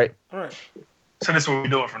crab, right? All right. So that's what we're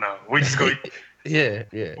doing for now. We just go. Yeah.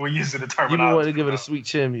 We're using the You've terminology. been wanting to give for it a now. sweet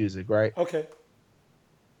chin music, right? Okay.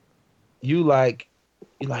 You like,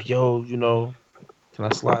 yo, can I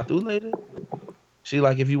slide through later? She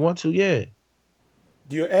like, if you want to, yeah.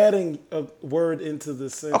 You're adding a word into the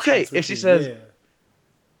sentence. Okay, if which she is says-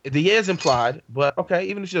 yeah. The yeah is implied, but okay,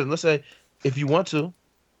 even if she doesn't, let's say, if you want to,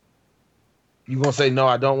 you gonna say no,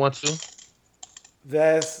 I don't want to.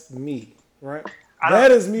 That's me, right? I don't-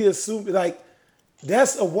 That is me assuming, like,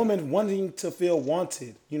 that's a woman wanting to feel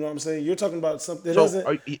wanted. You know what I'm saying? You're talking about something. So,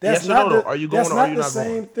 That's yes or not no, the, though? Are you going that's or not are you the not going?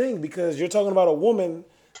 same thing because you're talking about a woman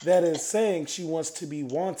that is saying she wants to be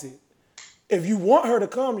wanted. If you want her to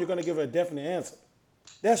come, you're going to give her a definite answer.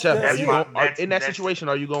 That's Chef, that's are you it. going, That's- in that that's- situation?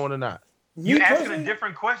 Are you going or not? You Me asking a personally,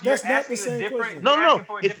 different question. that's You're not the asking same a different. question. No, you're no. asking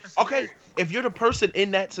for a different Okay, scenario. if you're the person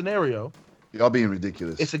in that scenario, y'all being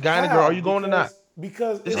ridiculous. it's a guy and a girl. How? Are you going or not?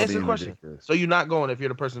 Because Just it's, answer the being question. ridiculous. So you're not going if you're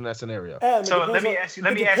the person in that scenario. Adam, it So depends let me on- ask you-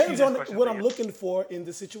 let it me ask you depends this on question, what Leah. I'm looking for in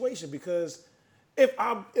the situation. Because if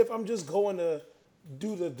I'm just going to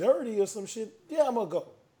do the dirty or some shit, yeah, I'm gonna go.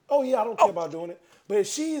 Oh yeah, I don't care about doing it. But if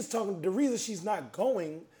she is talking, the reason she's not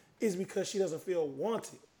going is because she doesn't feel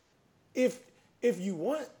wanted. If if you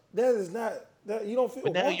want, that is not that you don't feel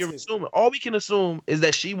But now wanted. you're assuming. All we can assume is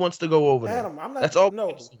that she wants to go over there. Adam, I'm not. That's all.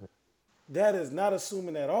 No, that is not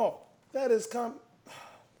assuming at all. That is oh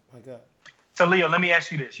my God. So Leo, let me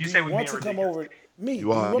ask you this: you Do say you we're want being to come ridiculous. over? Me? You Do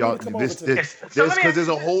you are, want y'all, me to come this, over to? this, So let me because ask you there's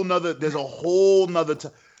a whole nother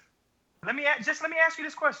time. Let me ask you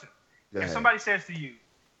this question: Go if ahead. somebody says to you,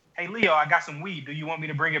 "Hey Leo, I got some weed. Do you want me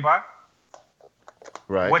to bring it by?"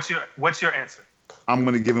 Right. What's your answer? I'm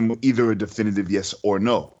going to give him either a definitive yes or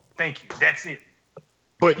no. Thank you. That's it.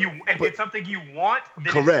 But If it's something you want,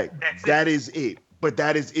 then correct. That's That it. is it. But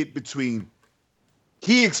that is it between.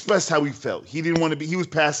 He expressed how he felt. He didn't want to be. He was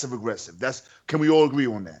passive aggressive. Can we all agree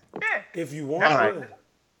on that? Yeah. If you want, That's All right.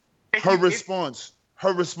 If Her you- if- response.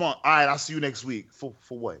 All right, I'll see you next week. For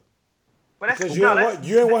what? Well, that's because no, you that's,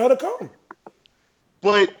 ain't want her to come.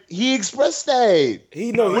 But he expressed that.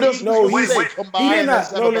 He no, What he, else no, was he he, say? Come he by did and not. let's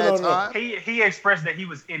have No, a no, bad no, no. time? he expressed that he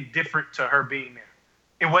was indifferent to her being there.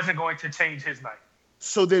 It wasn't going to change his night.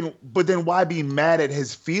 So then, why be mad at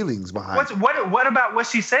his feelings behind it? What about what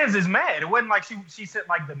she says is mad? It wasn't like she said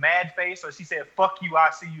like the mad face or she said "fuck you,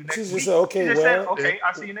 I'll see you next She week." just said, "Okay, she just well." said, "Okay,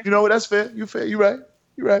 I'll see you next." You know what? That's fair. You fair. You right.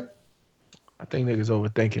 You right. I think niggas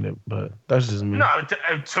overthinking it, but that's just me. No,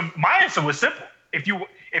 my answer was simple.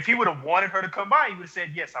 If he would have wanted her to come by, he would have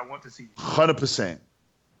said, "Yes, I want to see you." 100%.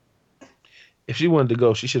 If she wanted to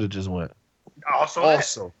go, she should have just went. Also,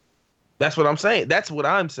 That's what I'm saying. That's what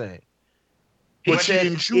I'm saying. He but she said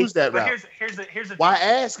didn't choose that But route. here's the Why thing.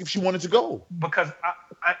 ask if she wanted to go? Because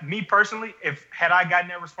me personally, had I gotten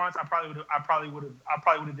that response, I probably would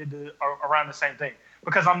have did around the same thing.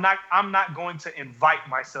 Because I'm not going to invite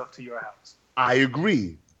myself to your house. I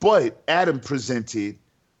agree, but Adam presented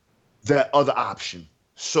that other option,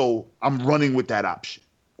 so I'm running with that option.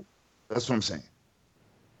 That's what I'm saying.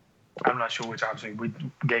 I'm not sure which option we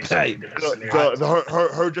gave. So many different scenarios.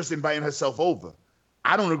 Her just inviting herself over.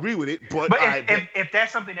 I don't agree with it, but if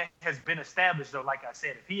that's something that has been established, though, like I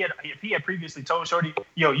said, if he had previously told Shorty,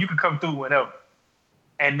 "Yo, you can come through whenever,"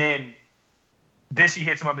 and then she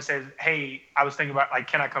hits him up and says, "Hey, I was thinking about like,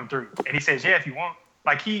 can I come through?" And he says, "Yeah, if you want."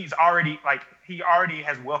 Like he already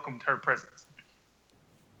has welcomed her presence.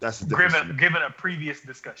 that's the difference. Given a previous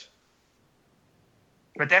discussion.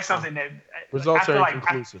 But that's something that results I feel are like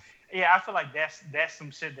inconclusive. I feel like that's some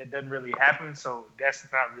shit that doesn't really happen. So that's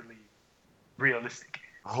not really realistic.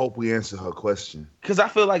 I hope we answer her question. Because I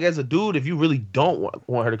feel like as a dude, if you really don't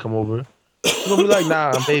want her to come over, you're gonna be like, nah,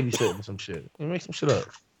 I'm babysitting some shit. You make some shit up.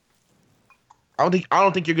 I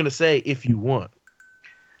don't think you're gonna say if you want.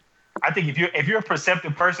 I think if you're a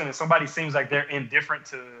perceptive person and somebody seems like they're indifferent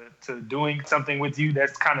to doing something with you,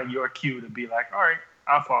 that's kind of your cue to be like, all right,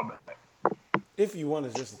 I'll fall back. If you want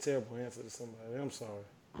is just a terrible answer to somebody. I'm sorry.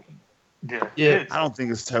 Yeah. Yeah. I don't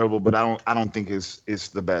think it's terrible, but I don't think it's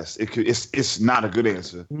the best. It's not a good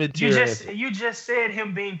answer. Mid-tier answer. You just said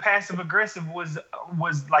him being passive aggressive was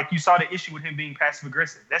like you saw the issue with him being passive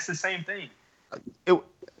aggressive. That's the same thing.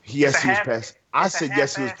 Yes, he was passive. I said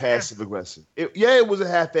yes, he was passive aggressive. It was a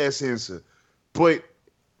half-ass answer, but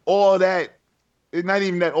all that, not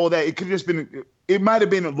even that, all that. It could have just been. It might have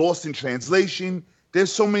been lost in translation.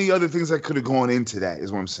 There's so many other things that could have gone into that.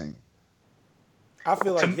 Is what I'm saying. I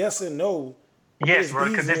feel like yes and no. Yes, bro.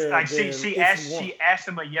 Because it's like she asked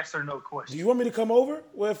him a yes or no Do question. you want me to come over?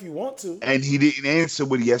 Well, if you want to. And he didn't answer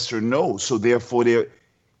with yes or no. So therefore,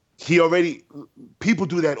 people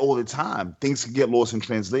do that all the time. Things can get lost in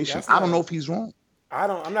translation. I don't know if he's wrong.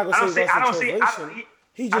 I'm not gonna say lost in translation.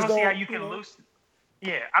 He just don't see how you can lose.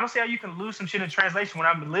 Yeah, I don't see how you can lose some shit in translation when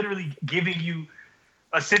I'm literally giving you,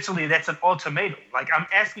 essentially, that's an ultimatum. Like I'm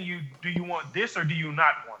asking you, do you want this or do you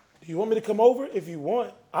not want it? Do you want me to come over? If you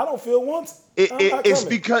want, I don't feel wanted. It's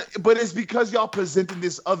because y'all presenting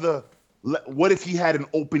this other. What if he had an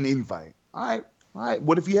open invite? All right.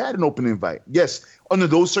 What if he had an open invite? Yes, under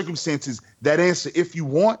those circumstances, that answer, if you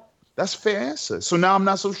want, that's a fair answer. So now I'm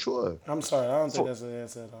not so sure. I'm sorry, I don't think that's an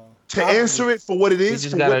answer at all. To answer it for what it is,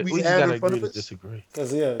 for what we have in front of us. Disagree.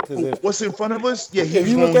 Because if What's in front of us? Yeah, if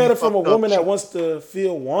you look at it from a woman that wants to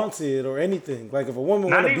feel wanted or anything, like if a woman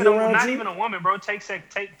want to be around not you, even a woman, bro. Take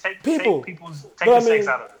people. the sex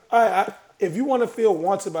out of it. If you want to feel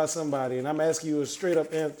wanted by somebody, and I'm asking you a straight up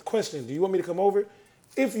question, do you want me to come over?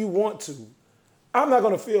 If you want to, I'm not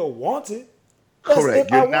gonna feel wanted. Correct.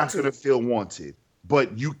 You're not gonna feel wanted, but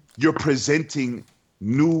you're presenting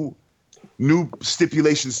new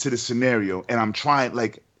stipulations to the scenario, and I'm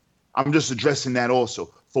I'm just addressing that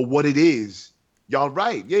also for what it is. Y'all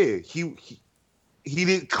right? Yeah, he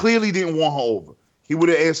clearly didn't want her over. He would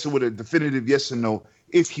have answered with a definitive yes or no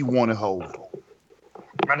if he wanted her over.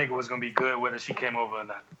 My nigga was gonna be good whether she came over or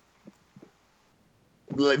not.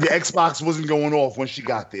 Like, the Xbox wasn't going off when she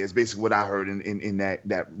got there. Is basically what I heard in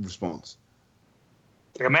that response.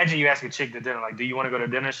 Like, imagine you ask a chick to dinner, like, do you want to go to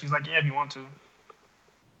dinner? She's like, yeah, if you want to.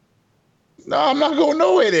 No, I'm not going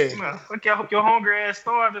nowhere there. Look, I hope your hungry ass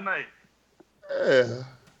starved tonight. Yeah.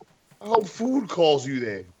 I hope food calls you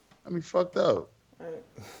there. I mean, fucked up. All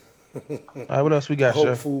right, what else we got, Hope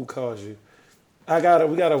Chef? food calls you. We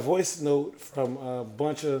got a voice note from a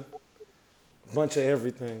bunch of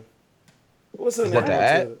everything. What's her name on that the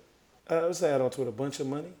ad? Twitter? What's that on Twitter? Bunch of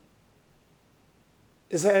money.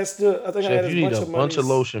 Is that still? I think I Chef, had you need a of bunch of Money's-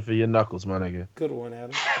 lotion for your knuckles, my nigga. Good one,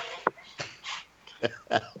 Adam.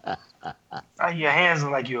 Your hands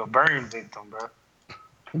look like you're a burn victim,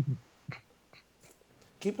 bro.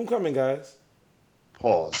 Keep them coming, guys.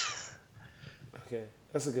 Pause. Okay,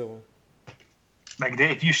 that's a good one. Like,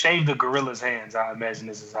 if you shave the gorilla's hands, I imagine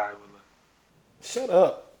this is how it would look. Shut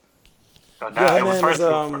up. So Yeah, now her it was name first.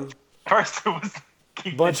 is First it was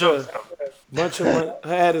keep bunch the of jokes bunch of money.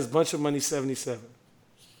 Her ad is bunch of money 77.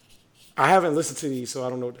 I haven't listened to these, so I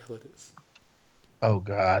don't know what the hell it is. Oh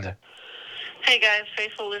God. Hey guys,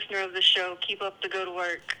 faithful listener of the show, keep up the good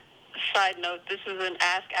work. Side note, this is an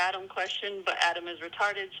Ask Adam question, but Adam is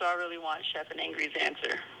retarded, so I really want Chef and Angry's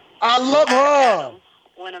answer. I love Ask her. Adam,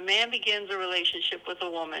 when a man begins a relationship with a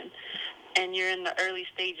woman, and you're in the early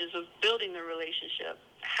stages of building the relationship,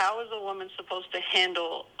 how is a woman supposed to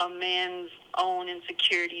handle a man's own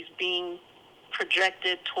insecurities being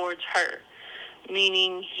projected towards her?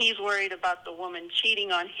 Meaning he's worried about the woman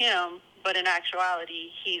cheating on him, but in actuality,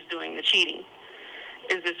 he's doing the cheating.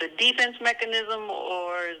 Is this a defense mechanism,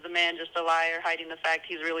 or is the man just a liar hiding the fact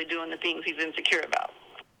he's really doing the things he's insecure about?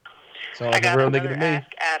 Sounds I like a got real nigga another to me.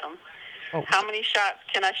 Ask Adam. Oh. How many shots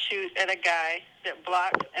can I shoot at a guy that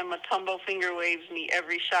blocks and Matumbo finger waves me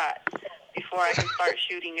every shot before I can start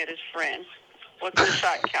shooting at his friend? What's the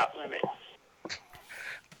shot count limit?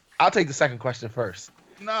 I'll take the second question first.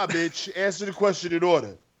 Nah, bitch. Answer the question in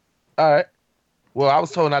order. All right. Well, I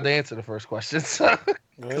was told not to answer the first question, so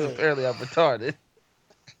because ahead. apparently I'm retarded.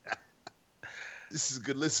 This is a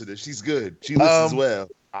good listener. She's good. She listens well.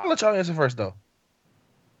 I'll let y'all answer first, though.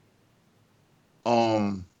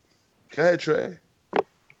 Go ahead, Trey.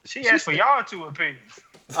 She asked for y'all two opinions.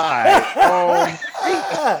 All right.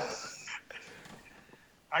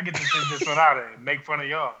 I get to take this one out and make fun of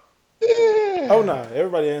y'all. Oh no,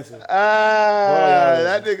 everybody answer.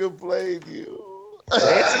 That nigga played you.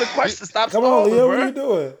 Answer the question. Stop Come on, stalling, Leo, bro. what are you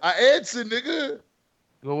doing? I answered, nigga.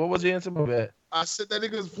 Well, what was the answer, my bad? I said that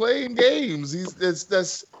nigga's playing games.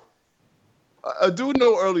 That's a dude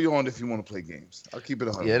know early on if you want to play games. I'll keep it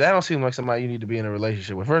 100. Yeah, that don't seem like somebody you need to be in a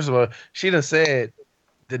relationship with. First of all, she done said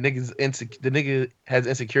the nigga has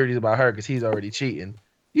insecurities about her because he's already cheating.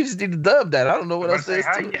 You just need to dub that. I don't know what else there is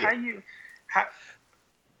to it.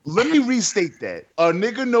 Let me restate that. A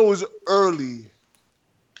nigga knows early.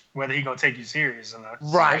 Whether he gonna take you serious or not.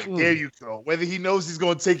 Right, there you go. Whether he knows he's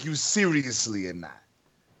gonna take you seriously or not.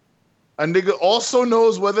 A nigga also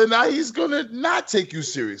knows whether or not he's gonna not take you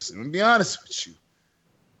seriously. Let me be honest with you.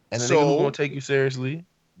 And the nigga who's gonna take you seriously,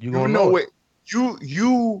 you gonna know know it.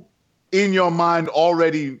 You in your mind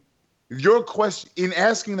already, your question, in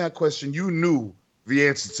asking that question, you knew the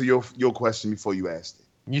answer to your question before you asked it.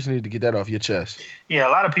 You just need to get that off your chest. Yeah,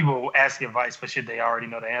 a lot of people ask advice for shit they already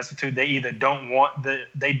know the answer to. They either don't want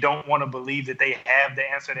to believe that they have the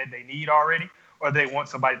answer that they need already, or they want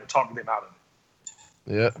somebody to talk them out of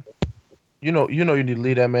it. Yeah. You know you need to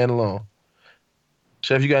leave that man alone.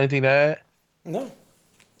 Chef, you got anything to add? No. All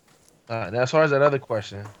right. Now, as far as that other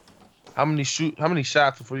question, how many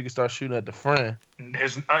shots before you can start shooting at the friend?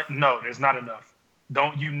 There's not enough.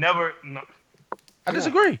 No. I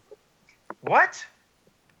disagree. What?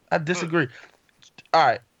 I disagree. All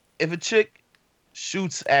right. If a chick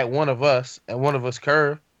shoots at one of us and one of us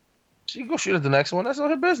curve, she can go shoot at the next one. That's not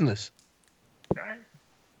her business. All right.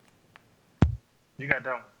 You got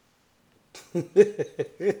that one.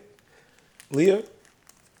 Leo?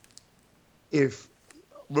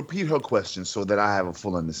 Repeat her question so that I have a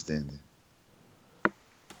full understanding.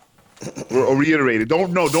 or reiterate it.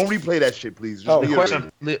 Don't replay that shit, please. Just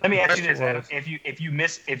reiterate it. Let me ask you this, Adam.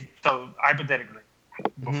 So hypothetically,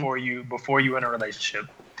 before you in a relationship,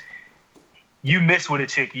 you miss with a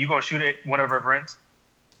chick, you gonna shoot at one of her friends?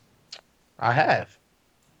 I have.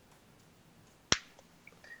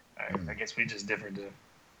 All right, I guess we just different then.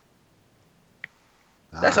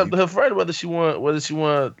 That's up to her friend whether she want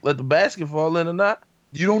to let the basket fall in or not.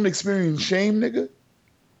 You don't experience shame, nigga?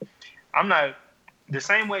 I'm not the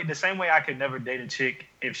same way I could never date a chick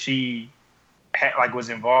if she was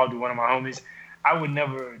involved with one of my homies. I would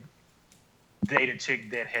never date a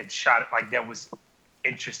chick that had shot that was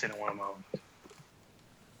interested in one of my homies.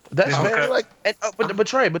 That's Just fair. because- Like, but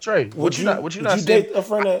Trey, Would you saying? date a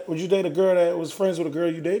friend that? Would you date a girl that was friends with a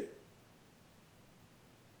girl you dated?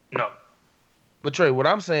 No. But Trey, what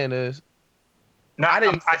I'm saying is, No, I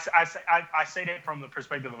didn't. I say that from the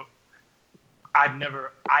perspective of I've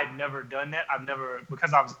never done that.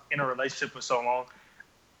 Because I was in a relationship for so long,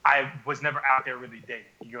 I was never out there really dating.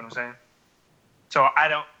 You know what I'm saying? So I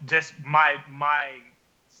don't just my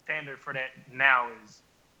standard for that now is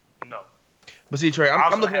no. But see, Trey, I I'm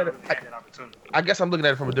also looking at haven't it. had that opportunity. I guess I'm looking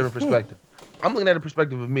at it from a different perspective. I'm looking at the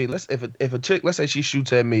perspective of me. If a chick, let's say she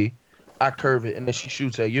shoots at me, I curve it, and then she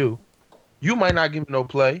shoots at you. You might not give me no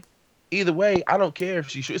play. Either way, I don't care if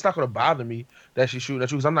she shoots. It's not going to bother me that she's shooting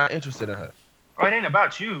at you because I'm not interested in her. Well, it ain't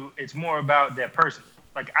about you. It's more about that person.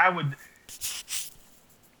 Like I would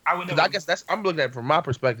never. I guess I'm looking at it from my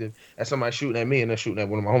perspective as somebody shooting at me and then shooting at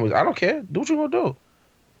one of my homies. I don't care. Do what you gonna do.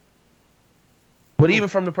 But even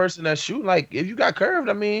from the person that's shooting, like if you got curved,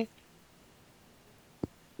 I mean,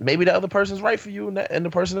 maybe the other person's right for you, and the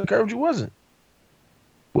person that curved you wasn't.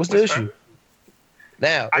 What's the That's issue? fair.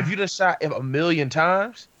 Now, if you just shot a million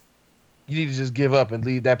times, you need to just give up and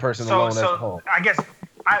leave that person alone as a whole. I guess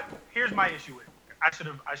here's my issue with it. I should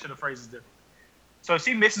have phrased this different. So if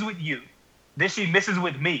she misses with you, then she misses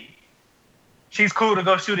with me. She's cool to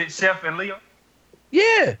go shoot at Chef and Leo.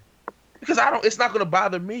 Yeah, because it's not gonna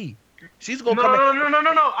bother me. She's gonna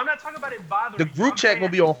No. I'm not talking about it bothering. The group chat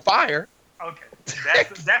gonna be on fire. Okay,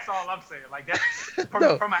 that's all I'm saying. Like that.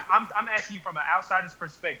 No. I'm asking you from an outsider's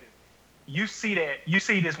perspective. You see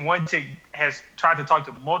this one chick has tried to talk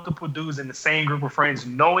to multiple dudes in the same group of friends,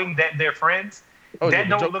 knowing that they're friends. That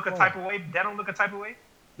don't look a type of way. That don't look a type of way.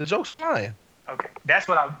 The joke's flying. Okay, that's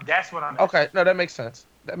what I'm. Asking. Okay, no, that makes sense.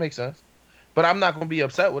 But I'm not gonna be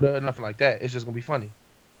upset with her or nothing like that. It's just gonna be funny.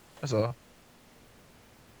 That's all.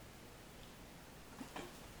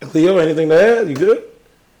 Leo, anything to add? You good?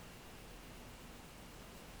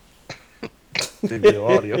 Video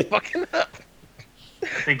audio fucking up.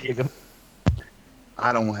 Thank you.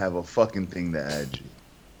 I don't have a fucking thing to add, G.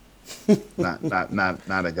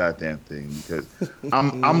 not a goddamn thing, because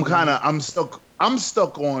I'm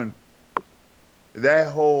stuck on that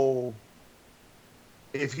whole,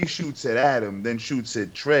 if he shoots at Adam, then shoots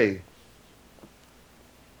at Trey.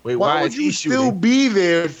 Wait, Why would you still be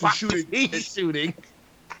there for shooting? He's shooting.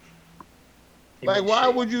 Like, why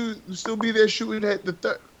would you still be there shooting at the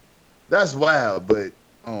third? That's wild, but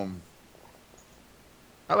I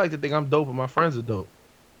like to think I'm dope and my friends are dope.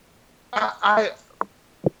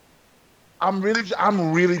 I'm really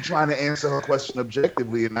trying to answer her question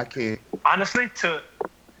objectively, and I can't. Honestly,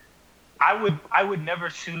 I would never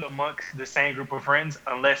shoot amongst the same group of friends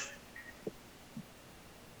unless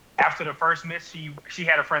after the first miss, she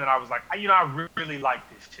had a friend that I was like, I really like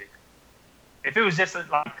this chick. If it was just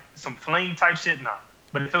like some fling type shit, nah.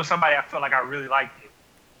 But if it was somebody I felt like I really liked it.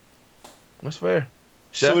 That's fair.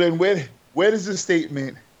 So then where does the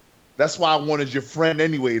statement, that's why I wanted your friend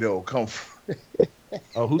anyway, though, come from?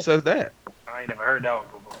 Oh, who says that? I ain't never heard that one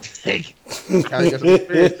before. Hey. I guess I'm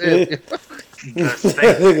serious.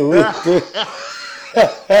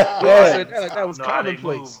 That was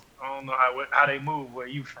commonplace. I don't know how they move where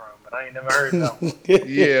you from, but I ain't never heard that one.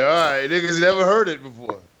 Yeah, all right. Niggas never heard it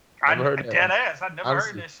before. Never heard that dead one. ass. I never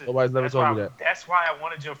Honestly, heard that shit. nobody's never told me that. That's why I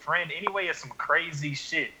wanted your friend anyway. It's some crazy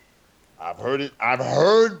shit. I've heard it. I've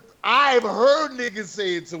heard niggas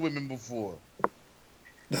say it to women before.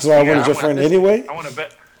 That's why I wanted your friend anyway? I want to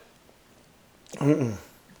bet.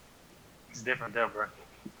 It's different there, bro.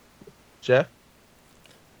 Jeff?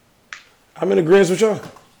 I'm in agreement with y'all.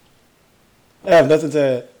 I have nothing to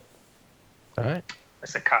add. All right.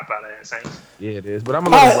 That's a cop out of that, Saints. Yeah, it is. But I'm a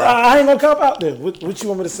little I ain't gonna cop out there. What you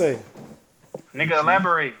want me to say? Nigga,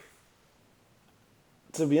 elaborate.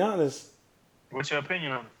 To be honest, What's your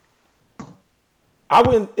opinion on it? I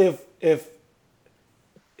wouldn't if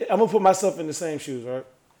I'm gonna put myself in the same shoes, right?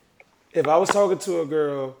 If I was talking to a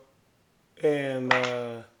girl and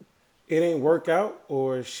it ain't work out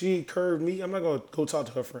or she curved me, I'm not gonna go talk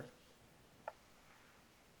to her friend.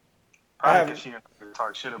 Probably because she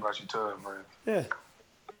talk shit about you to her, bro. Yeah.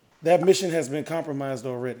 That mission has been compromised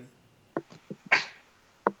already.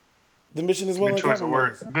 The mission is well Good choice of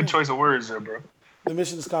compromised. words. Good choice of words there, bro. The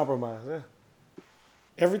mission is compromised, yeah.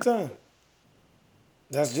 Every time.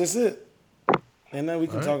 That's just it. Ain't nothing we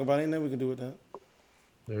can talk about. Ain't nothing we can do with that.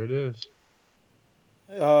 There it is.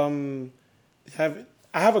 I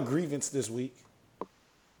have a grievance this week.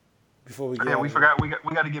 Before we get Yeah, out we of forgot. We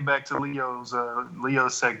got to get back to Leo's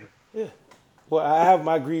segment. here. Yeah. Well, I have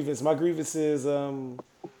my grievance. My grievance is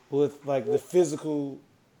with like the physical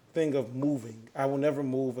thing of moving. I will never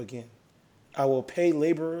move again. I will pay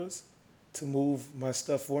laborers to move my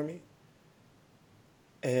stuff for me.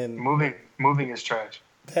 And Moving is trash.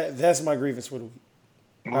 that's my grievance for the week.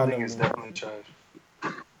 Moving is definitely trash.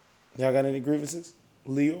 Y'all got any grievances?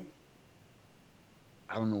 Leo?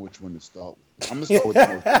 I don't know which one to start with. I'm gonna start with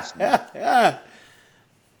the most recent.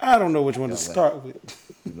 I don't know which one to start with.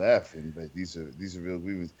 You're laughing, but these are real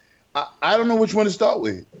grievances. I don't know which one to start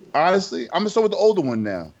with. Honestly, I'm gonna start with the older one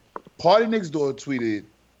now. Party Next Door tweeted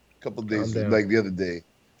a couple of days, like the other day.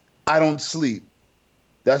 I don't sleep.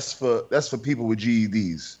 That's for people with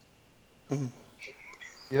GEDs. You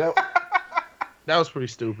know, that was pretty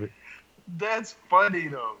stupid. That's funny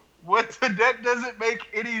though. That doesn't make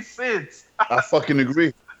any sense. I fucking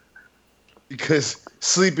agree. Because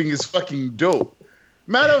sleeping is fucking dope.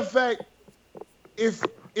 Matter of fact, if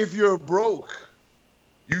you're broke,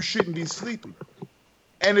 you shouldn't be sleeping.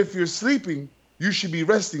 And if you're sleeping, you should be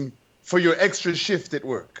resting for your extra shift at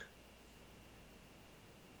work.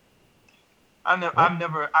 I've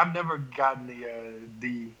never gotten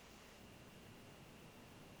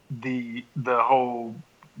the whole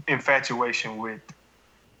infatuation with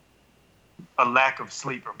a lack of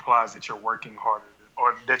sleep implies that you're working harder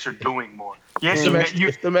or that you're doing more. Yes,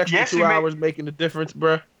 if them extra 2 hours making the difference,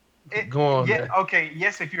 bruh. Go on. Yeah, okay.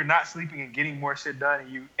 Yes, if you're not sleeping and getting more shit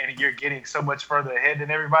done, and you're getting so much further ahead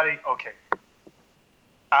than everybody, okay.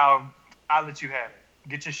 I'll let you have it.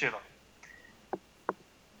 Get your shit on.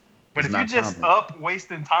 But if you're just up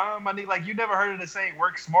wasting time, I mean, like, you never heard of the saying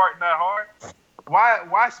 "work smart, not hard."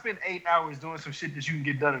 Why spend 8 hours doing some shit that you can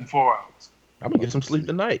get done in 4 hours? I'm gonna get some sleep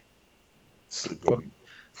tonight. Sleep.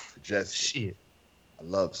 Just shit. I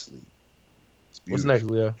love sleep. What's next,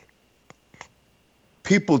 Leo?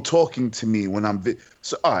 People talking to me when I'm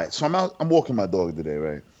all right. So I'm walking my dog today,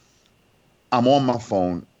 right? I'm on my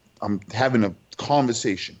phone. I'm having a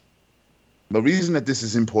conversation. The reason that this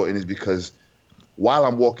is important is because while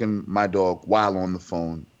I'm walking my dog, while on the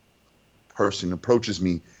phone, person approaches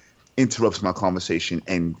me, interrupts my conversation,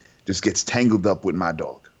 and just gets tangled up with my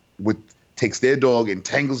dog. Takes their dog and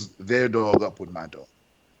tangles their dog up with my dog.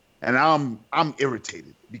 And I'm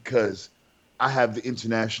irritated because I have the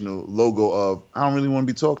international logo of I don't really want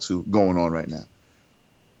to be talked to going on right now.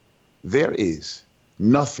 There is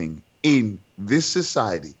nothing in this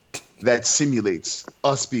society that simulates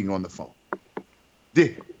us being on the phone.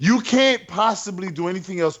 You can't possibly do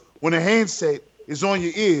anything else when a handset is on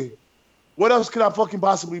your ear. What else could I fucking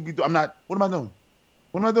possibly be doing? What am I doing?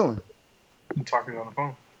 What am I doing? I'm talking on the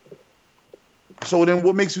phone. So then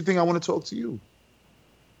what makes you think I want to talk to you?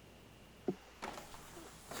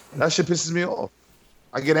 That shit pisses me off.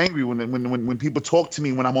 I get angry when people talk to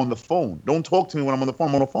me when I'm on the phone. Don't talk to me when I'm on the phone.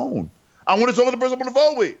 I'm on the phone. I want to talk to the person I'm on the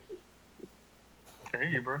phone with. I hear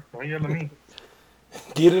you, bro. Don't yell at me.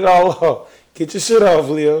 Get it all off. Get your shit off,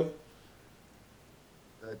 Leo.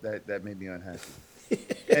 That made me unhappy.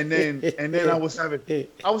 and then I was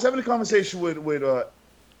having a conversation with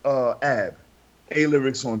Ab,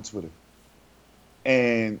 A-Lyrics on Twitter.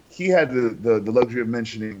 And he had the luxury of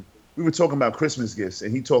mentioning, we were talking about Christmas gifts,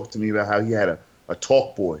 and he talked to me about how he had a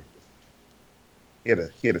talk boy. He had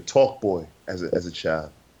a talk boy as a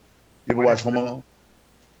child. You ever watch Home Alone?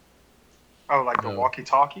 Oh, like the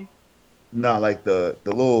walkie-talkie? No, like the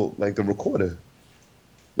little, like the recorder,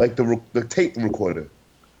 like the tape recorder.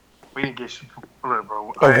 We didn't get shit. Look,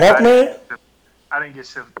 bro. A Walkman? I didn't get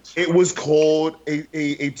shit. It was called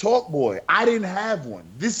a talk boy. I didn't have one.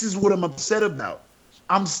 This is what I'm upset about.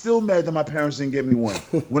 I'm still mad that my parents didn't get me one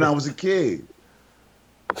when I was a kid.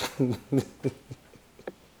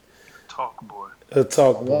 Talk boy. A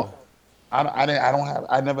talk boy.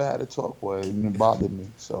 I never had a talk boy. It didn't bother me.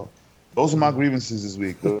 So those are my grievances this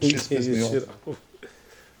week. Those shit pissed me off.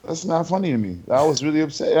 That's not funny to me. I was really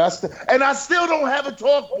upset. I still don't have a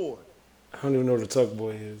talk boy. I don't even know what a talk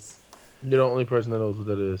boy is. You're the only person that knows what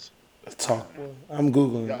that is. A talk boy. I'm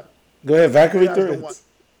Googling it. Go ahead, Valkyrie Threads.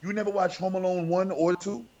 You never watched Home Alone 1 or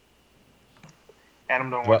 2? Adam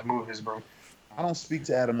don't watch movies, bro. I don't speak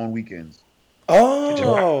to Adam on weekends.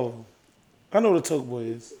 Oh. I know what a talk boy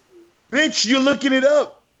is. Bitch, you're looking it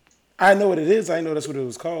up. I know what it is. I know that's what it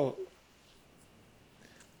was called.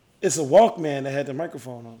 It's a Walkman that had the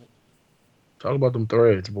microphone on it. Talk about them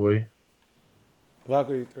threads, boy.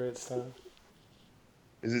 Valkyrie Threads time.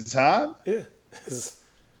 Is it time? Yeah.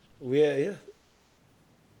 Yeah.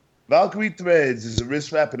 Valkyrie Threads is a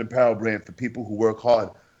wrist wrap and apparel brand for people who work hard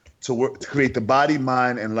to create the body,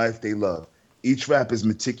 mind, and life they love. Each wrap is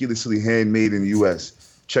meticulously handmade in the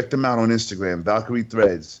U.S. Check them out on Instagram, Valkyrie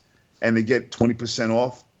Threads, and they get 20%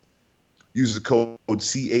 off. Use the code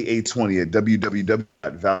CAA20 at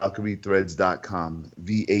www.valkyriethreads.com.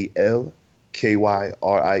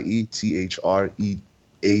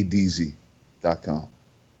 VALKYRIETHREADZ. All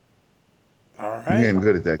All I'm getting right.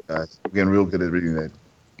 good at that, guys. I'm getting real good at reading that.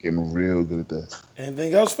 Getting real good at that.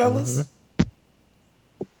 Anything else, fellas?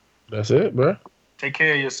 That's it, bro. Take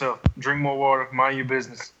care of yourself. Drink more water. Mind your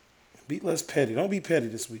business. Be less petty. Don't be petty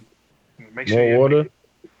this week. Make sure More you water,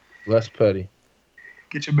 less petty.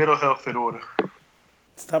 get your mental health in order.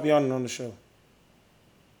 Stop yawning on the show.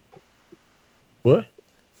 What?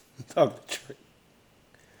 Talk to Trey.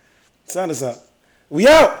 Sign us out. We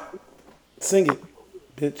out. Sing it,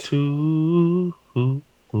 bitch. To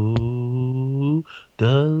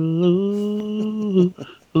the loo.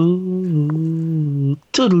 Ooh,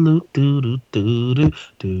 toodaloo, doodoo, doodoo,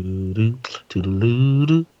 doodoo,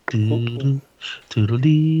 toodaloo, doodoo,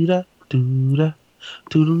 toodaloo, doodoo,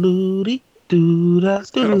 toodaloo, doodoo,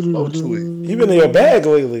 It's kind of flow to it. You been in your bag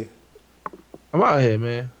lately. I'm out here,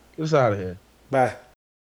 man. Get us out of here. Bye.